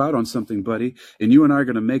call you out on something, buddy, and you and I are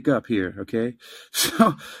going to make up here, okay?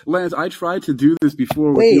 So, Lance, I tried to do this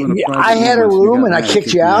before with you in a private I had a room and I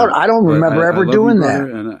kicked you out. I don't remember ever doing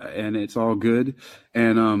that. And it's all good.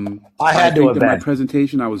 And I had to have been. My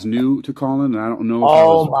presentation, I was new to Colin, and I don't know.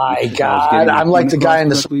 Oh my God! I'm like the guy in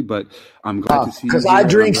the. But I'm glad to see you. Because I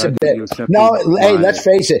drinks a bit. No, hey, let's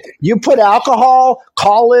face it. You put alcohol,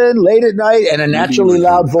 call in late at night, and a naturally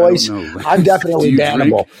loud voice. I'm definitely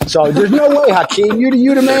bannable. So there's no way, Hakeem.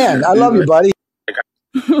 You the man. I love you, buddy.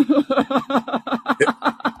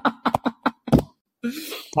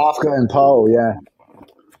 Kafka and Poe, yeah.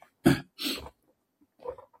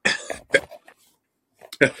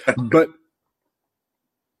 but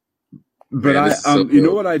Man, I so you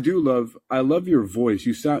know what I do love? I love your voice.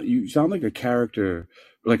 You sound like a character,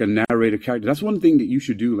 like a narrative character. That's one thing that you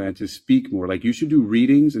should do, Lance, is speak more. Like you should do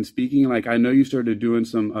readings and speaking. Like I know you started doing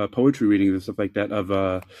some poetry readings and stuff like that of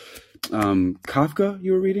Kafka.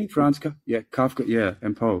 You were reading Franz Kafka, yeah,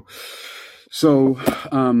 and Poe. So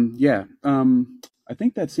I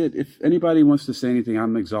think that's it. If anybody wants to say anything,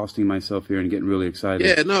 I'm exhausting myself here and getting really excited.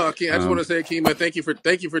 Yeah, no, I just want to say, Kima, thank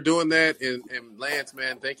you for doing that, and Lance,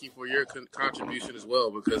 man, thank you for your contribution as well,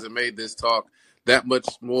 because it made this talk that much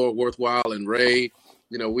more worthwhile. And Ray,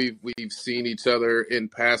 we've seen each other in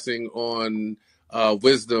passing on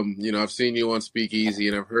wisdom. I've seen you on Speakeasy,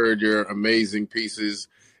 and I've heard your amazing pieces.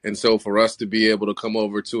 And so for us to be able to come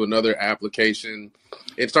over to another application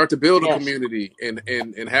and start to build a community and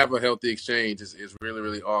have a healthy exchange is really,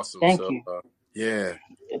 really awesome. Thank you. Yeah.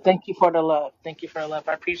 Thank you for the love. Thank you for the love.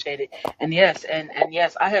 I appreciate it. And yes,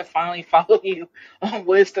 I have finally followed you on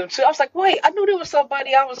Wisdom too. I was like, wait, I knew there was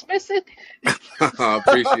somebody I was missing. I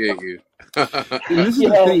appreciate you. And this is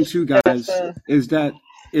the thing too, guys, is that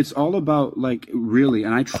it's all about, like, really,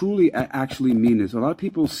 and I truly actually mean this. A lot of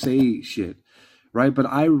people say shit, right? But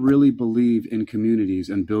I really believe in communities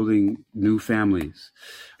and building new families,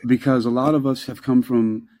 because a lot of us have come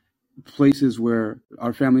from places where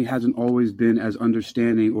our family hasn't always been as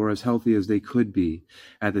understanding or as healthy as they could be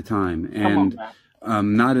at the time, and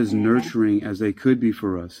not as nurturing as they could be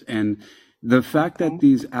for us. And the fact that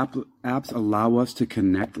these apps allow us to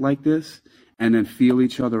connect like this and then feel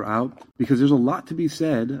each other out, because there's a lot to be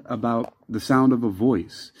said about the sound of a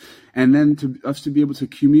voice. And then to us to be able to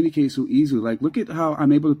communicate so easily. Like, look at how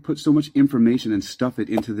I'm able to put so much information and stuff it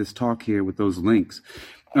into this talk here with those links.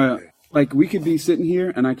 Like, we could be sitting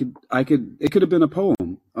here and it could have been a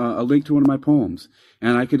poem, a link to one of my poems.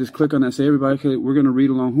 And I could just click on that and say, everybody, okay, we're going to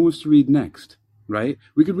read along. Who wants to read next? Right?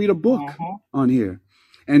 We could read a book on here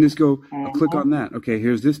and just go click on that. Okay,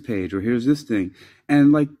 here's this page, or here's this thing.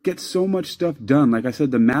 And, like, get so much stuff done. Like I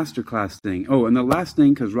said, the masterclass thing. Oh, and the last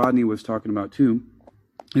thing, because Rodney was talking about too,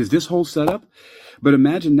 is this whole setup. But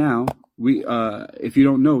imagine now, if you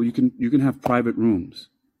don't know, you can have private rooms.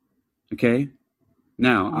 Okay?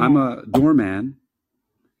 Now, I'm a doorman,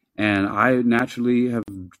 and I naturally have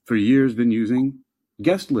for years been using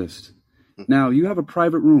guest list. Now, you have a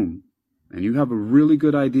private room. and you have a really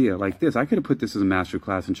good idea like this, I could have put this as a master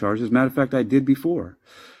class and charged. As a matter of fact, I did before.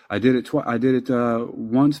 I did it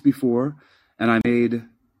once before, and I made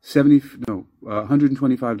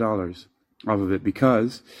 $125 off of it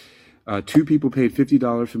because two people paid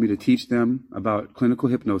 $50 for me to teach them about clinical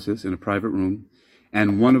hypnosis in a private room,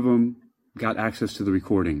 and one of them got access to the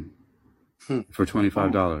recording for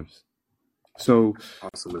 $25. So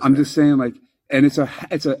awesome, I'm just saying, like, and it's an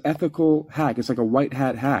ethical hack. It's like a white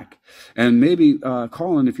hat hack. And maybe,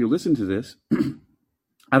 Colin, if you listen to this,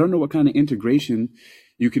 I don't know what kind of integration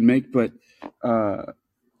you can make, but I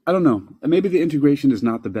don't know. Maybe the integration is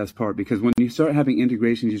not the best part, because when you start having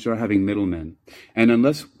integrations, you start having middlemen. And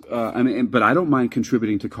unless, but I don't mind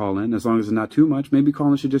contributing to Colin as long as it's not too much. Maybe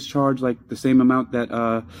Colin should just charge like the same amount that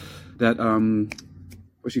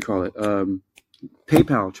what you call it?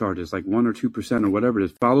 PayPal charges, like 1 or 2% or whatever it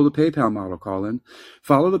is. Follow the PayPal model, Colin.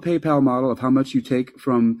 Follow the PayPal model of how much you take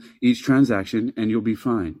from each transaction, and you'll be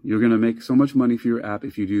fine. You're going to make so much money for your app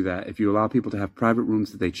if you do that. If you allow people to have private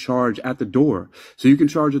rooms that they charge at the door, so you can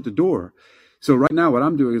charge at the door. So right now, what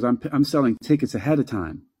I'm doing is I'm selling tickets ahead of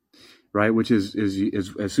time, right? Which is as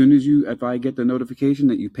soon as if I get the notification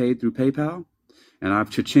that you paid through PayPal, and I've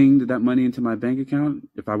cha-chinged that money into my bank account,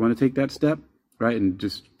 if I want to take that step, right, and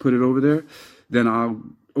just put it over there, then I'll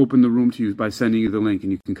open the room to you by sending you the link,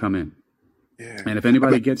 and you can come in. Yeah. And if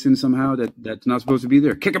anybody gets in somehow that's not supposed to be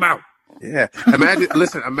there, kick them out. Yeah.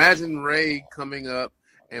 Imagine Ray coming up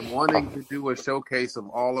and wanting to do a showcase of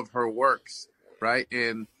all of her works, right?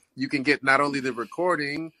 And you can get not only the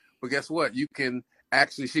recording, but guess what? She can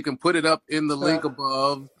put it up in the link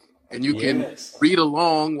above, and you can read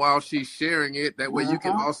along while she's sharing it. That way you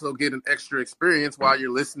can also get an extra experience while you're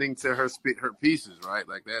listening to her pieces, right?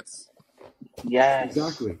 Like that's... Yes.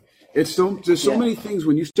 Exactly. There's so many things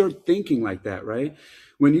when you start thinking like that, right?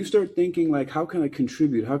 When you start thinking like, how can I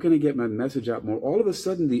contribute? How can I get my message out more? All of a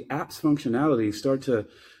sudden the app's functionalities start to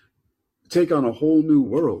take on a whole new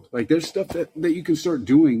world. Like there's stuff that you can start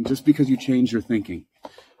doing just because you change your thinking.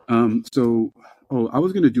 I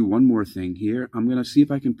was going to do one more thing here. I'm going to see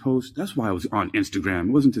if I can post. That's why I was on Instagram.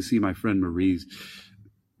 It wasn't to see my friend Marie's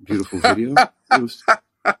beautiful video.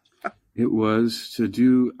 It was to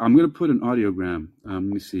do, I'm going to put an audiogram. Let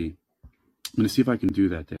me see. I'm going to see if I can do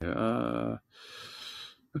that there.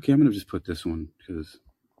 Okay, I'm going to just put this one, because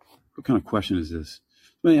what kind of question is this?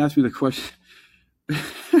 Somebody asked me the question.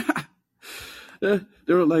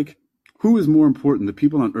 They were like, who is more important, the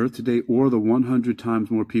people on Earth today or the 100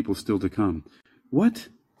 times more people still to come? What?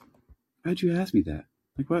 How'd you ask me that?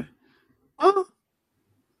 Like what? Oh.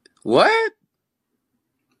 What?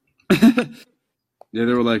 Yeah,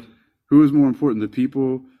 they were like, who is more important, the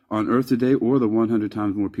people on Earth today or the 100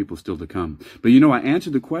 times more people still to come? But I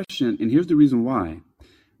answered the question, and here's the reason why.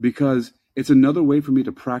 Because it's another way for me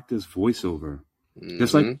to practice voiceover. Mm-hmm.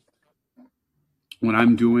 Just like when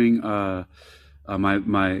I'm doing my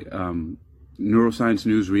neuroscience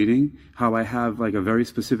news reading, how I have like a very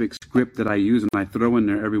specific script that I use and I throw in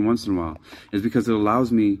there every once in a while, is because it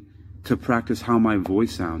allows me to practice how my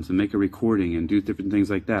voice sounds and make a recording and do different things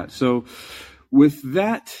like that. So with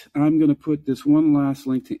that, I'm going to put this one last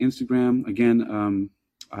link to Instagram. Again,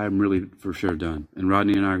 I'm really for sure done. And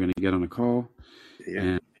Rodney and I are going to get on a call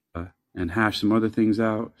and hash some other things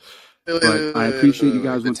out. But I appreciate you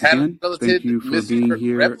guys once again. Thank you for being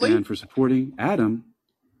here and for supporting.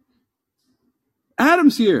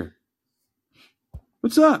 Adam's here.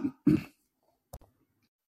 What's up?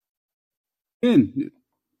 In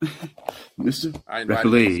Mr.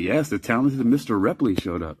 Repley. Yes, the talented Mr. Repley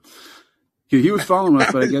showed up. He was following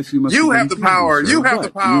us, but I guess you must. You have the power. You have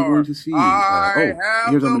the power. You're going to see. I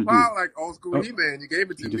have the power, like old school He-Man. You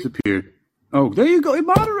gave it to me. He disappeared. Oh, there you go, a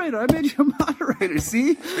moderator. I made you a moderator.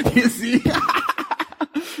 See, you see.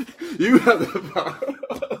 You have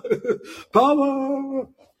the power.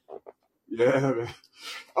 Yeah, man.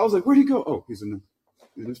 I was like, where'd he go? Oh, he's in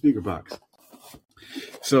the speaker box.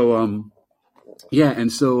 So, oh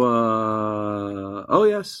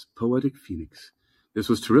yes, Poetic Phoenix. This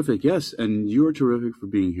was terrific. Yes. And you're terrific for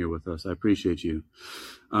being here with us. I appreciate you.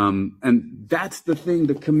 And that's the thing,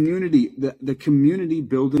 the community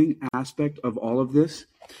building aspect of all of this.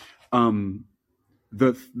 The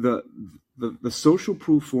social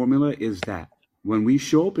proof formula is that when we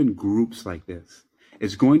show up in groups like this,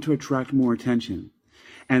 it's going to attract more attention.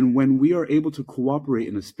 And when we are able to cooperate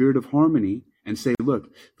in a spirit of harmony and say,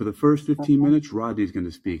 look, for the first 15 minutes, Rodney's going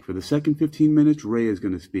to speak. For the second 15 minutes, Ray is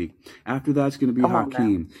going to speak. After that's going to be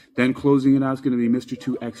Hakeem. Then closing it out is going to be Mr.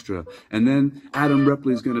 2 Extra. And then Adam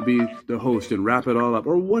Repley is going to be the host and wrap it all up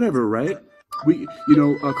or whatever, right?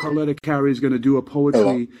 Carletta Carey is going to do a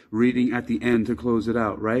poetry reading at the end to close it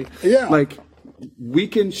out, right? Yeah. Like, we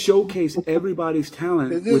can showcase everybody's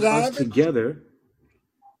talent with us together.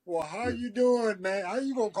 Well, how you doing, man? How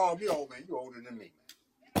you gonna call me old, man? You older than me.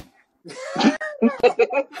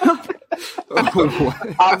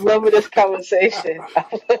 I'm loving this conversation.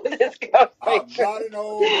 I'm not an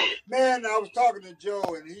old man. I was talking to Joe,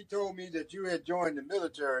 and he told me that you had joined the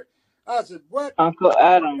military. I said, "What? Uncle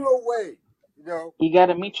Adam. No way." You got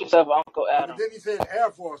to meet yourself, Uncle Adam. But then he said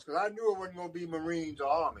Air Force, because I knew it wasn't going to be Marines or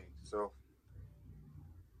Army. So.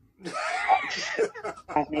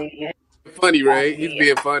 I mean, funny, Ray. He's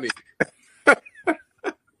being funny.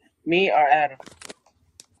 Me or Adam?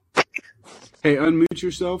 Hey, unmute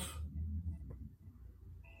yourself.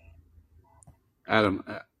 Adam.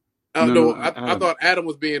 No, I thought Adam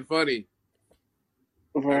was being funny.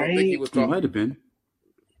 Right. I don't think he was talking. He might have been.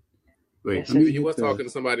 Wait, yes, he was talking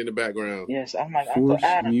to somebody in the background. Yes, I'm like, Uncle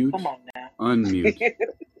Adam, mute, come on now. Unmute.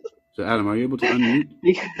 So, Adam, are you able to unmute?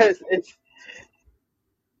 Because it's...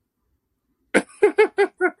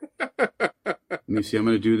 Let me see. I'm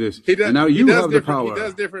going to do this. And now you have the power. He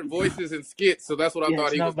does different voices and skits, so that's what I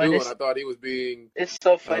thought he was doing. I thought he was being. It's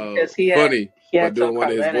so funny because he had told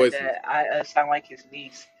Carletta that I sound like his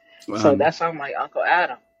niece. So that's why I'm like, Uncle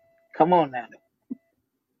Adam, come on now.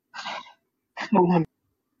 Come on.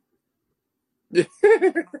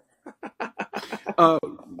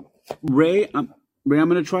 Ray, I'm going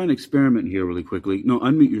to try an experiment here really quickly. No,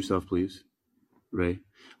 unmute yourself, please. Ray,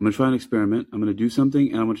 I'm going to try an experiment. I'm going to do something,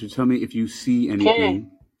 and I want you to tell me if you see anything. Okay.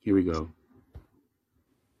 Here we go.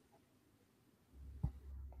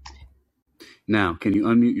 Now, can you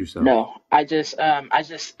unmute yourself? No, I just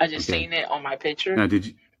seen it on my picture. Now, did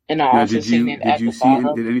you? And I also seen it at the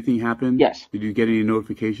bottom. Did anything happen? Yes. Did you get any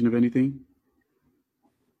notification of anything?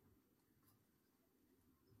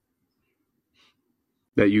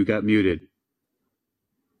 That you got muted.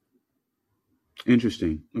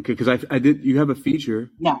 Interesting. Okay, because I did. You have a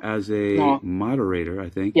feature as a moderator, I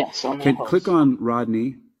think. Yes. Click on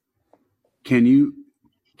Rodney. Can you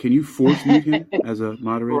force mute him as a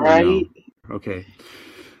moderator? Right. Or no? Okay.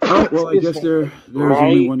 All right. Well, I guess there's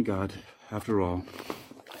only one God after all.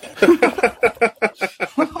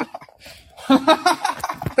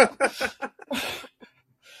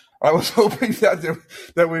 I was hoping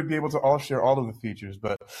that we'd be able to all share all of the features,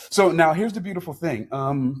 but so now here's the beautiful thing.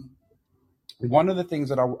 One of the things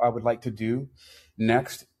that I would like to do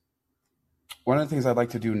next. One of the things I'd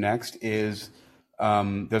like to do next is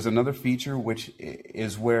there's another feature which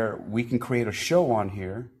is where we can create a show on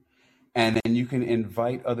here, and then you can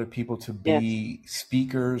invite other people to be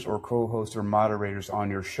speakers or co-hosts or moderators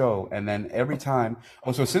on your show, and then every time.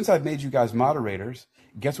 Oh, so since I've made you guys moderators,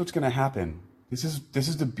 guess what's going to happen? This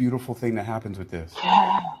is the beautiful thing that happens with this.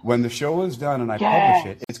 When the show is done and I publish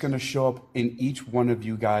it, it's going to show up in each one of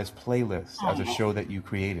you guys' playlists as a show that you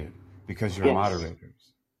created because you're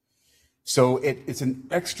moderators. So it's an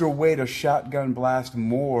extra way to shotgun blast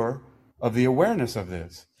more of the awareness of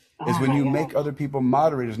this. Is when you make other people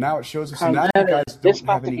moderators. Now it shows us. So now you guys don't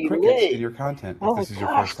have any crickets in your content if this is your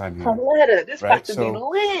first time here. Carletta, this right? So, be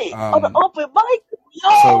lit on the open mic.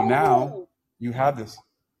 So now you have this.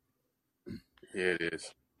 Yeah, it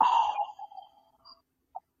is.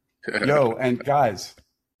 Yo, and guys,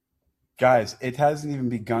 it hasn't even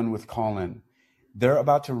begun with Colin. They're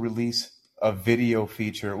about to release a video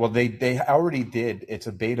feature. Well, they already did. It's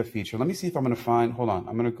a beta feature. Let me see if I'm going to find. Hold on.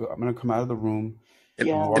 I'm going to come out of the room. And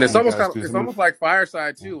it's almost like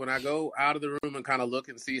Fireside too. When I go out of the room and kind of look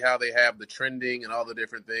and see how they have the trending and all the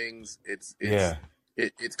different things, it's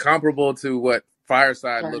comparable to what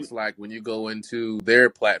Fireside looks like when you go into their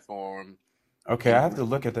platform. Okay, I have to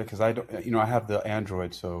look at that because I don't. I have the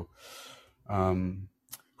Android, so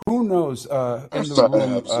who knows? In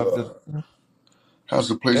the room how's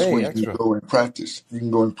the place where you can go and practice? You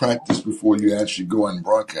can go and practice before you actually go and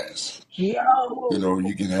broadcast. You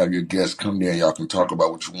can have your guests come there and y'all can talk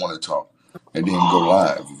about what you want to talk, and then go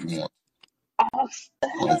live if you want.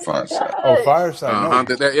 On Fireside. Oh, Fireside.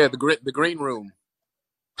 The green room.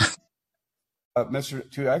 Mr.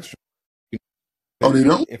 2 Extra. Oh, they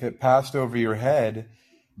don't? If it passed over your head,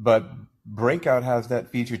 but Breakout has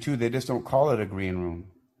that feature too. They just don't call it a green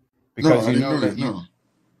room because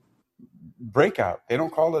Breakout. They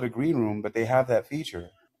don't call it a green room, but they have that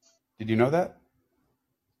feature. Did you know that?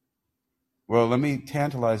 Well, let me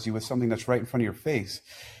tantalize you with something that's right in front of your face.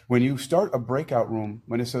 When you start a breakout room,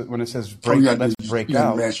 when it says break, let's break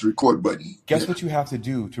out, match record button. Guess what you have to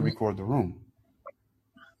do to record the room?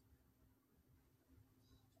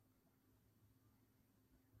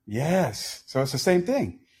 Yes. So it's the same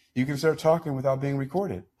thing. You can start talking without being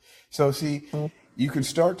recorded. So see, you can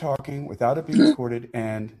start talking without it being recorded,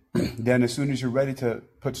 and then as soon as you're ready to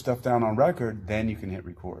put stuff down on record, then you can hit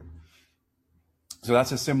record. So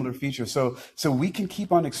that's a similar feature. So we can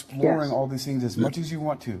keep on exploring all these things as much as you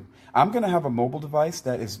want to. I'm going to have a mobile device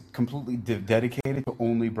that is completely dedicated to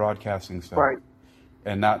only broadcasting stuff. Right.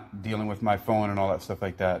 And not dealing with my phone and all that stuff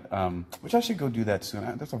like that, which I should go do that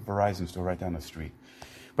soon. There's a Verizon store right down the street.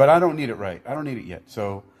 But I don't need it I don't need it yet.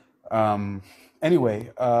 So anyway,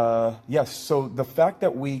 yes. So the fact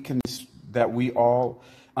that we all,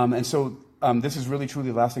 and so this is really truly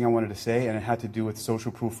the last thing I wanted to say, and it had to do with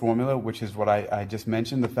social proof formula, which is what I just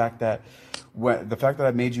mentioned. The fact that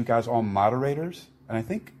I made you guys all moderators, and I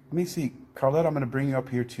think, let me see, Carlette, I'm going to bring you up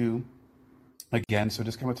here too. Again, so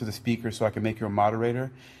just come up to the speaker so I can make you a moderator,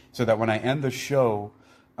 so that when I end the show,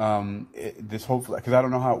 this hopefully, because I don't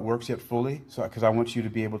know how it works yet fully, so because I want you to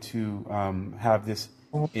be able to have this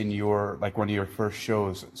in your, like, one of your first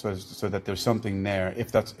shows, so that there's something there,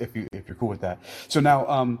 if you're cool with that. So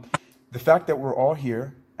now, the fact that we're all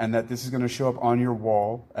here and that this is going to show up on your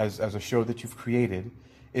wall as a show that you've created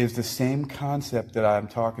is the same concept that I'm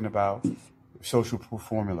talking about, social proof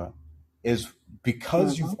formula, is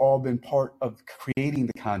because you've all been part of creating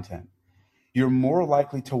the content, you're more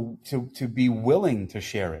likely to be willing to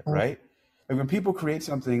share it, right? Like when people create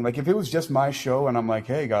something, like if it was just my show and I'm like,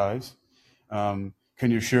 hey guys, can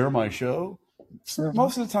you share my show?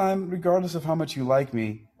 Most of the time, regardless of how much you like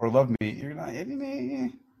me or love me, you're not,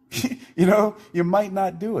 you might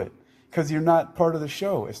not do it because you're not part of the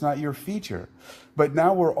show. It's not your feature. But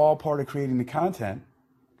now we're all part of creating the content.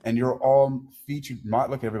 And you're all featured.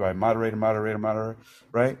 Look at everybody, moderator,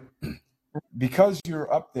 right? Because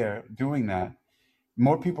you're up there doing that,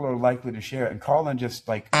 more people are likely to share it. And Colin just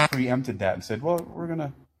like preempted that and said, well, we're going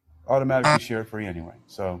to automatically share it for you anyway.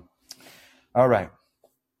 So, all right.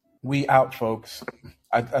 We out, folks.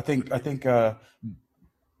 I think, I'm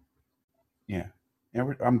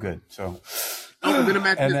good. So. Oh, then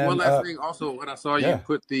imagine this one last thing. Also, when I saw you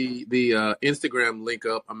put the Instagram link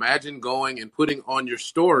up, imagine going and putting on your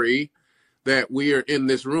story that we are in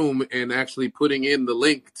this room and actually putting in the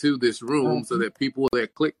link to this room so that people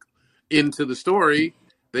that click into the story,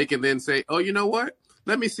 they can then say, oh, you know what?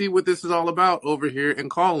 Let me see what this is all about over here and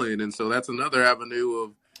call in. And so that's another avenue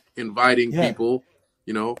of inviting people.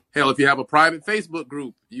 Hell, if you have a private Facebook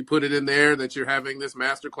group, you put it in there that you're having this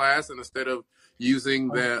masterclass, and instead of using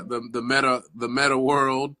the meta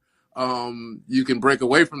world, you can break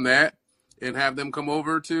away from that and have them come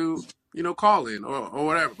over to call in or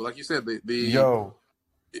whatever. But like you said,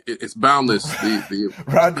 it's boundless.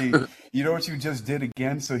 Rodney, you know what you just did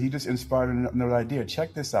again? So he just inspired another idea.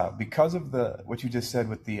 Check this out. Because of what you just said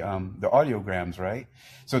with the audiograms, right?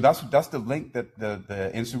 So that's the link that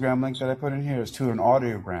the Instagram link that I put in here is to an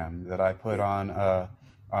audiogram that I put on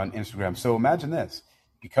Instagram. So imagine this.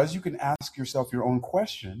 Because you can ask yourself your own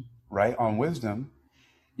question, right, on wisdom,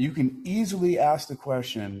 you can easily ask the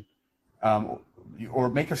question or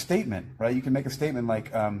make a statement, right? You can make a statement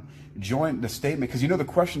like join the statement, because the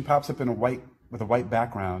question pops up with a white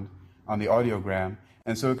background on the audiogram.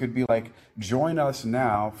 And so it could be like, join us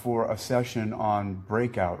now for a session on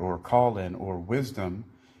breakout or call in or wisdom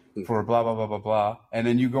for blah, blah, blah, blah, blah. And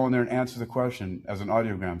then you go in there and answer the question as an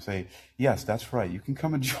audiogram. Say, yes, that's right. You can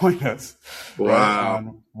come and join us right,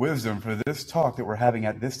 on wisdom for this talk that we're having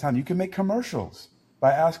at this time. You can make commercials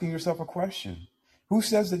by asking yourself a question. Who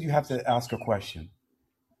says that you have to ask a question?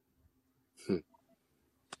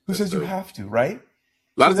 Who says you have to, right?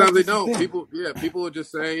 A lot of times they don't. People will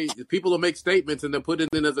just say, people will make statements and they'll put it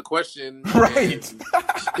in as a question. Right.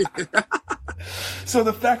 So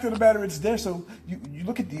the fact of the matter, it's there. So you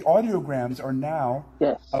look at the audiograms are now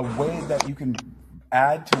a way that you can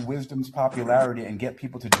add to wisdom's popularity and get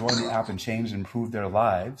people to join the app and change and improve their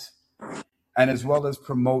lives, and as well as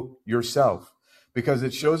promote yourself, because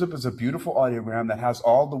it shows up as a beautiful audiogram that has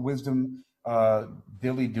all the wisdom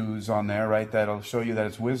dilly doos on there, right? That'll show you that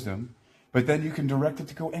it's wisdom, but then you can direct it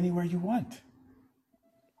to go anywhere you want.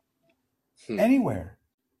 Anywhere.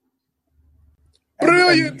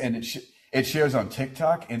 Brilliant. And it shares on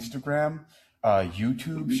TikTok, Instagram,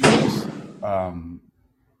 YouTube shows.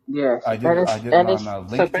 Yes, I did on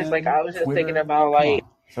LinkedIn. So it's like I was just Twitter. thinking about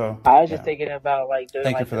thinking about doing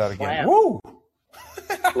Thank like you for that again. slam, Woo!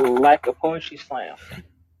 like a poetry slam,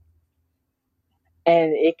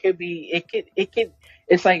 and it's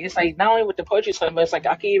like not only with the poetry slam, but it's like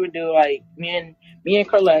I could even do like me and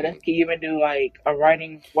Carletta could even do like a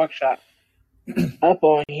writing workshop up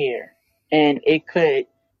on here, and it could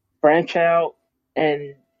branch out,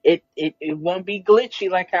 and it won't be glitchy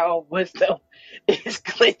like how wisdom is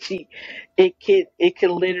glitchy. It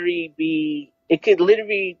could literally be it could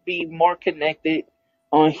literally be more connected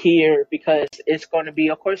on here because it's going to be,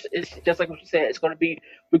 of course, it's just like what you said, it's going to be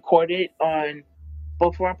recorded on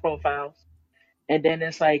both of our profiles. And then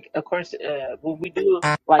it's like, of course, when we do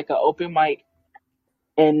like an open mic,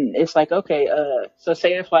 and it's like, okay,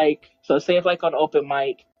 say if like on open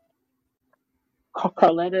mic,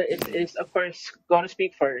 Carletta is of course going to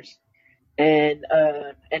speak first, and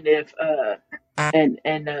if and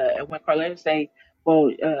when Carletta say,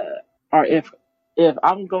 well, or if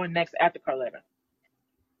I'm going next after Carletta,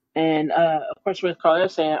 and of course with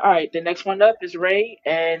Carletta saying, all right, the next one up is Ray,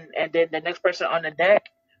 and then the next person on the deck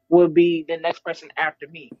will be the next person after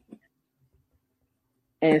me,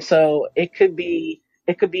 and so it could be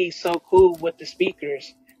so cool with the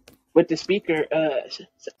speakers, with the speakers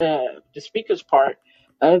part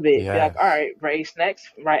of it. Be like, all Yes. right, Ray's next,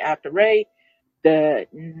 right after Ray. The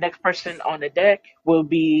next person on the deck will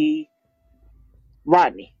be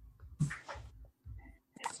Rodney.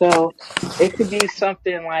 So it could be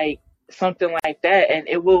something like that, and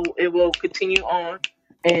it will continue on,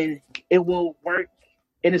 and it will work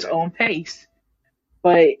in its own pace.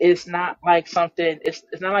 But it's not like something. It's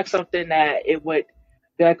not like something that it would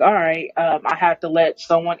be like. All right, I have to let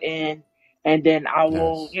someone in, and then I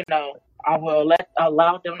will, Yes. you know, I will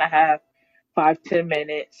allow them to have 5-10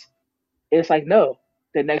 minutes. It's like no,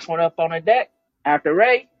 the next one up on the deck after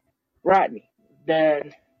Ray, Rodney.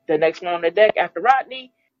 Then the next one on the deck after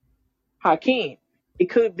Rodney, Hakeem. It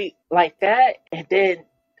could be like that, and then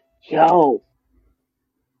yo,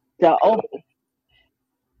 the oh,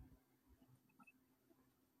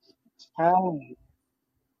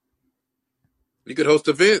 You could host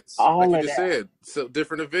events, like all you of just that, said, so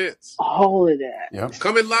different events. all of that. Yep.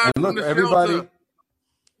 Coming live And from look, the everybody.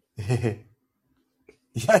 shelter.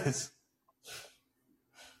 Yes.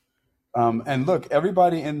 And look,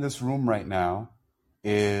 everybody in this room right now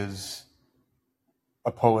is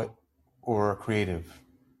a poet or a creative,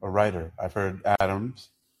 a writer. I've heard Adams,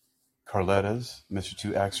 Carletta's, Mr.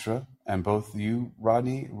 Two Extra, and both you,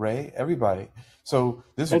 Rodney, Ray, everybody. So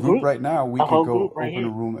this A group group, right now, we a could whole group go right open a here.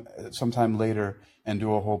 room sometime later and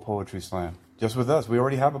do a whole poetry slam. Just with us. We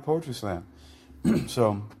already have a poetry slam.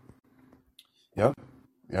 So, yep,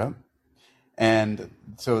 yep. And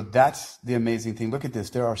so that's the amazing thing. Look at this.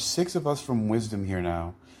 There are 6 of us from Wisdom here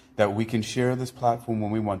now that we can share this platform when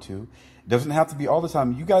we want to. It doesn't have to be all the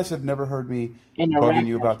time. You guys have never heard me bugging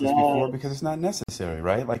you Interactive, about this before because yes. it's not necessary,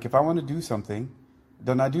 right? Like if I want to do something,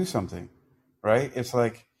 then I do something, right? It's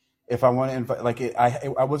like if I want to invite, like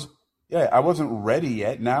I was, yeah, I wasn't ready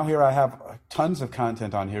yet. Now here I have tons of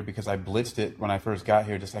content on here because I blitzed it when I first got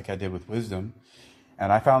here, just like I did with Wisdom.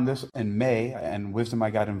 And I found this in May, and Wisdom I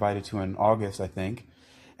got invited to in August, I think.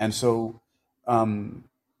 And so,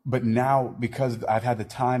 but now because I've had the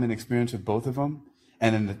time and experience with both of them,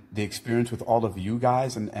 and then the experience with all of you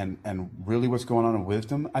guys, and really what's going on in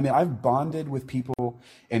Wisdom, I mean, I've bonded with people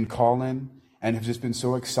in call-in and have just been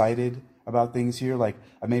so excited about things here. Like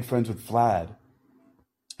I made friends with Vlad,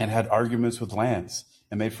 and had arguments with Lance,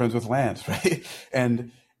 and made friends with Lance, right?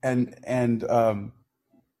 And and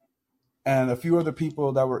a few other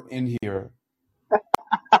people that were in here,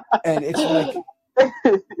 and it's like,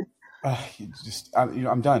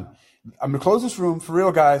 I'm done. I'm gonna close this room for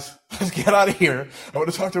real, guys. Let's get out of here. I want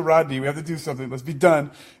to talk to Rodney. We have to do something. Let's be done.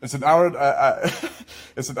 It's an hour.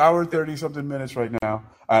 It's an hour and 30 something minutes right now,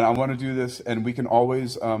 and I want to do this. And we can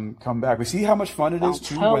always come back. We see how much fun it is I'm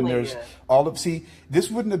too when telling there's you. all of. See, this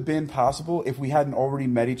wouldn't have been possible if we hadn't already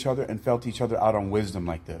met each other and felt each other out on Wisdom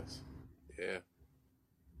like this. Yeah,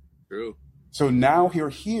 true. So now you're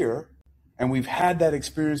here, and we've had that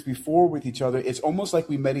experience before with each other. It's almost like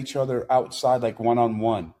we met each other outside, like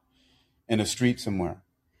one-on-one in a street somewhere.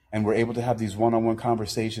 And we're able to have these one-on-one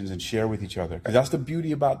conversations and share with each other. Because that's the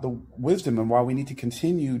beauty about the Wisdom and why we need to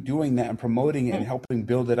continue doing that and promoting it and helping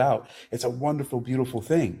build it out. It's a wonderful, beautiful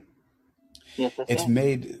thing. Yes, It's yes.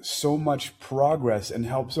 made so much progress and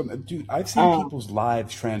helped some. Dude, I've seen people's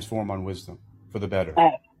lives transform on Wisdom for the better.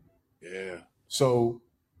 Yeah. So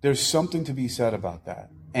there's something to be said about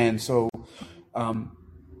that. And so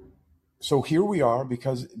so here we are,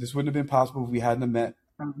 because this wouldn't have been possible if we hadn't met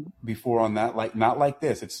before on that. Like, not like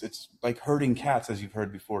this. It's like herding cats, as you've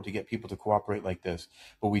heard before, to get people to cooperate like this.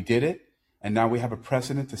 But we did it, and now we have a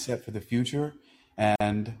precedent to set for the future.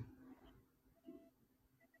 And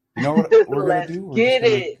you know what we're gonna Let's do? get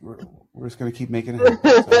it. We're just gonna keep making it happen.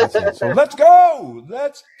 So that's it. So let's go.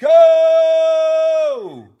 Let's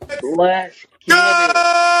go. Let's get it. Let's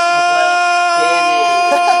get it.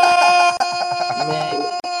 Man.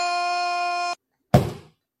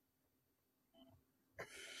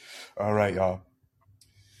 All right, y'all.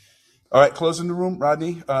 All right, closing the room,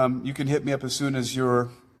 Rodney. You can hit me up as soon as we're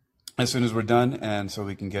done, and so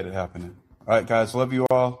we can get it happening. All right, guys. Love you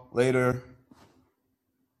all. Later.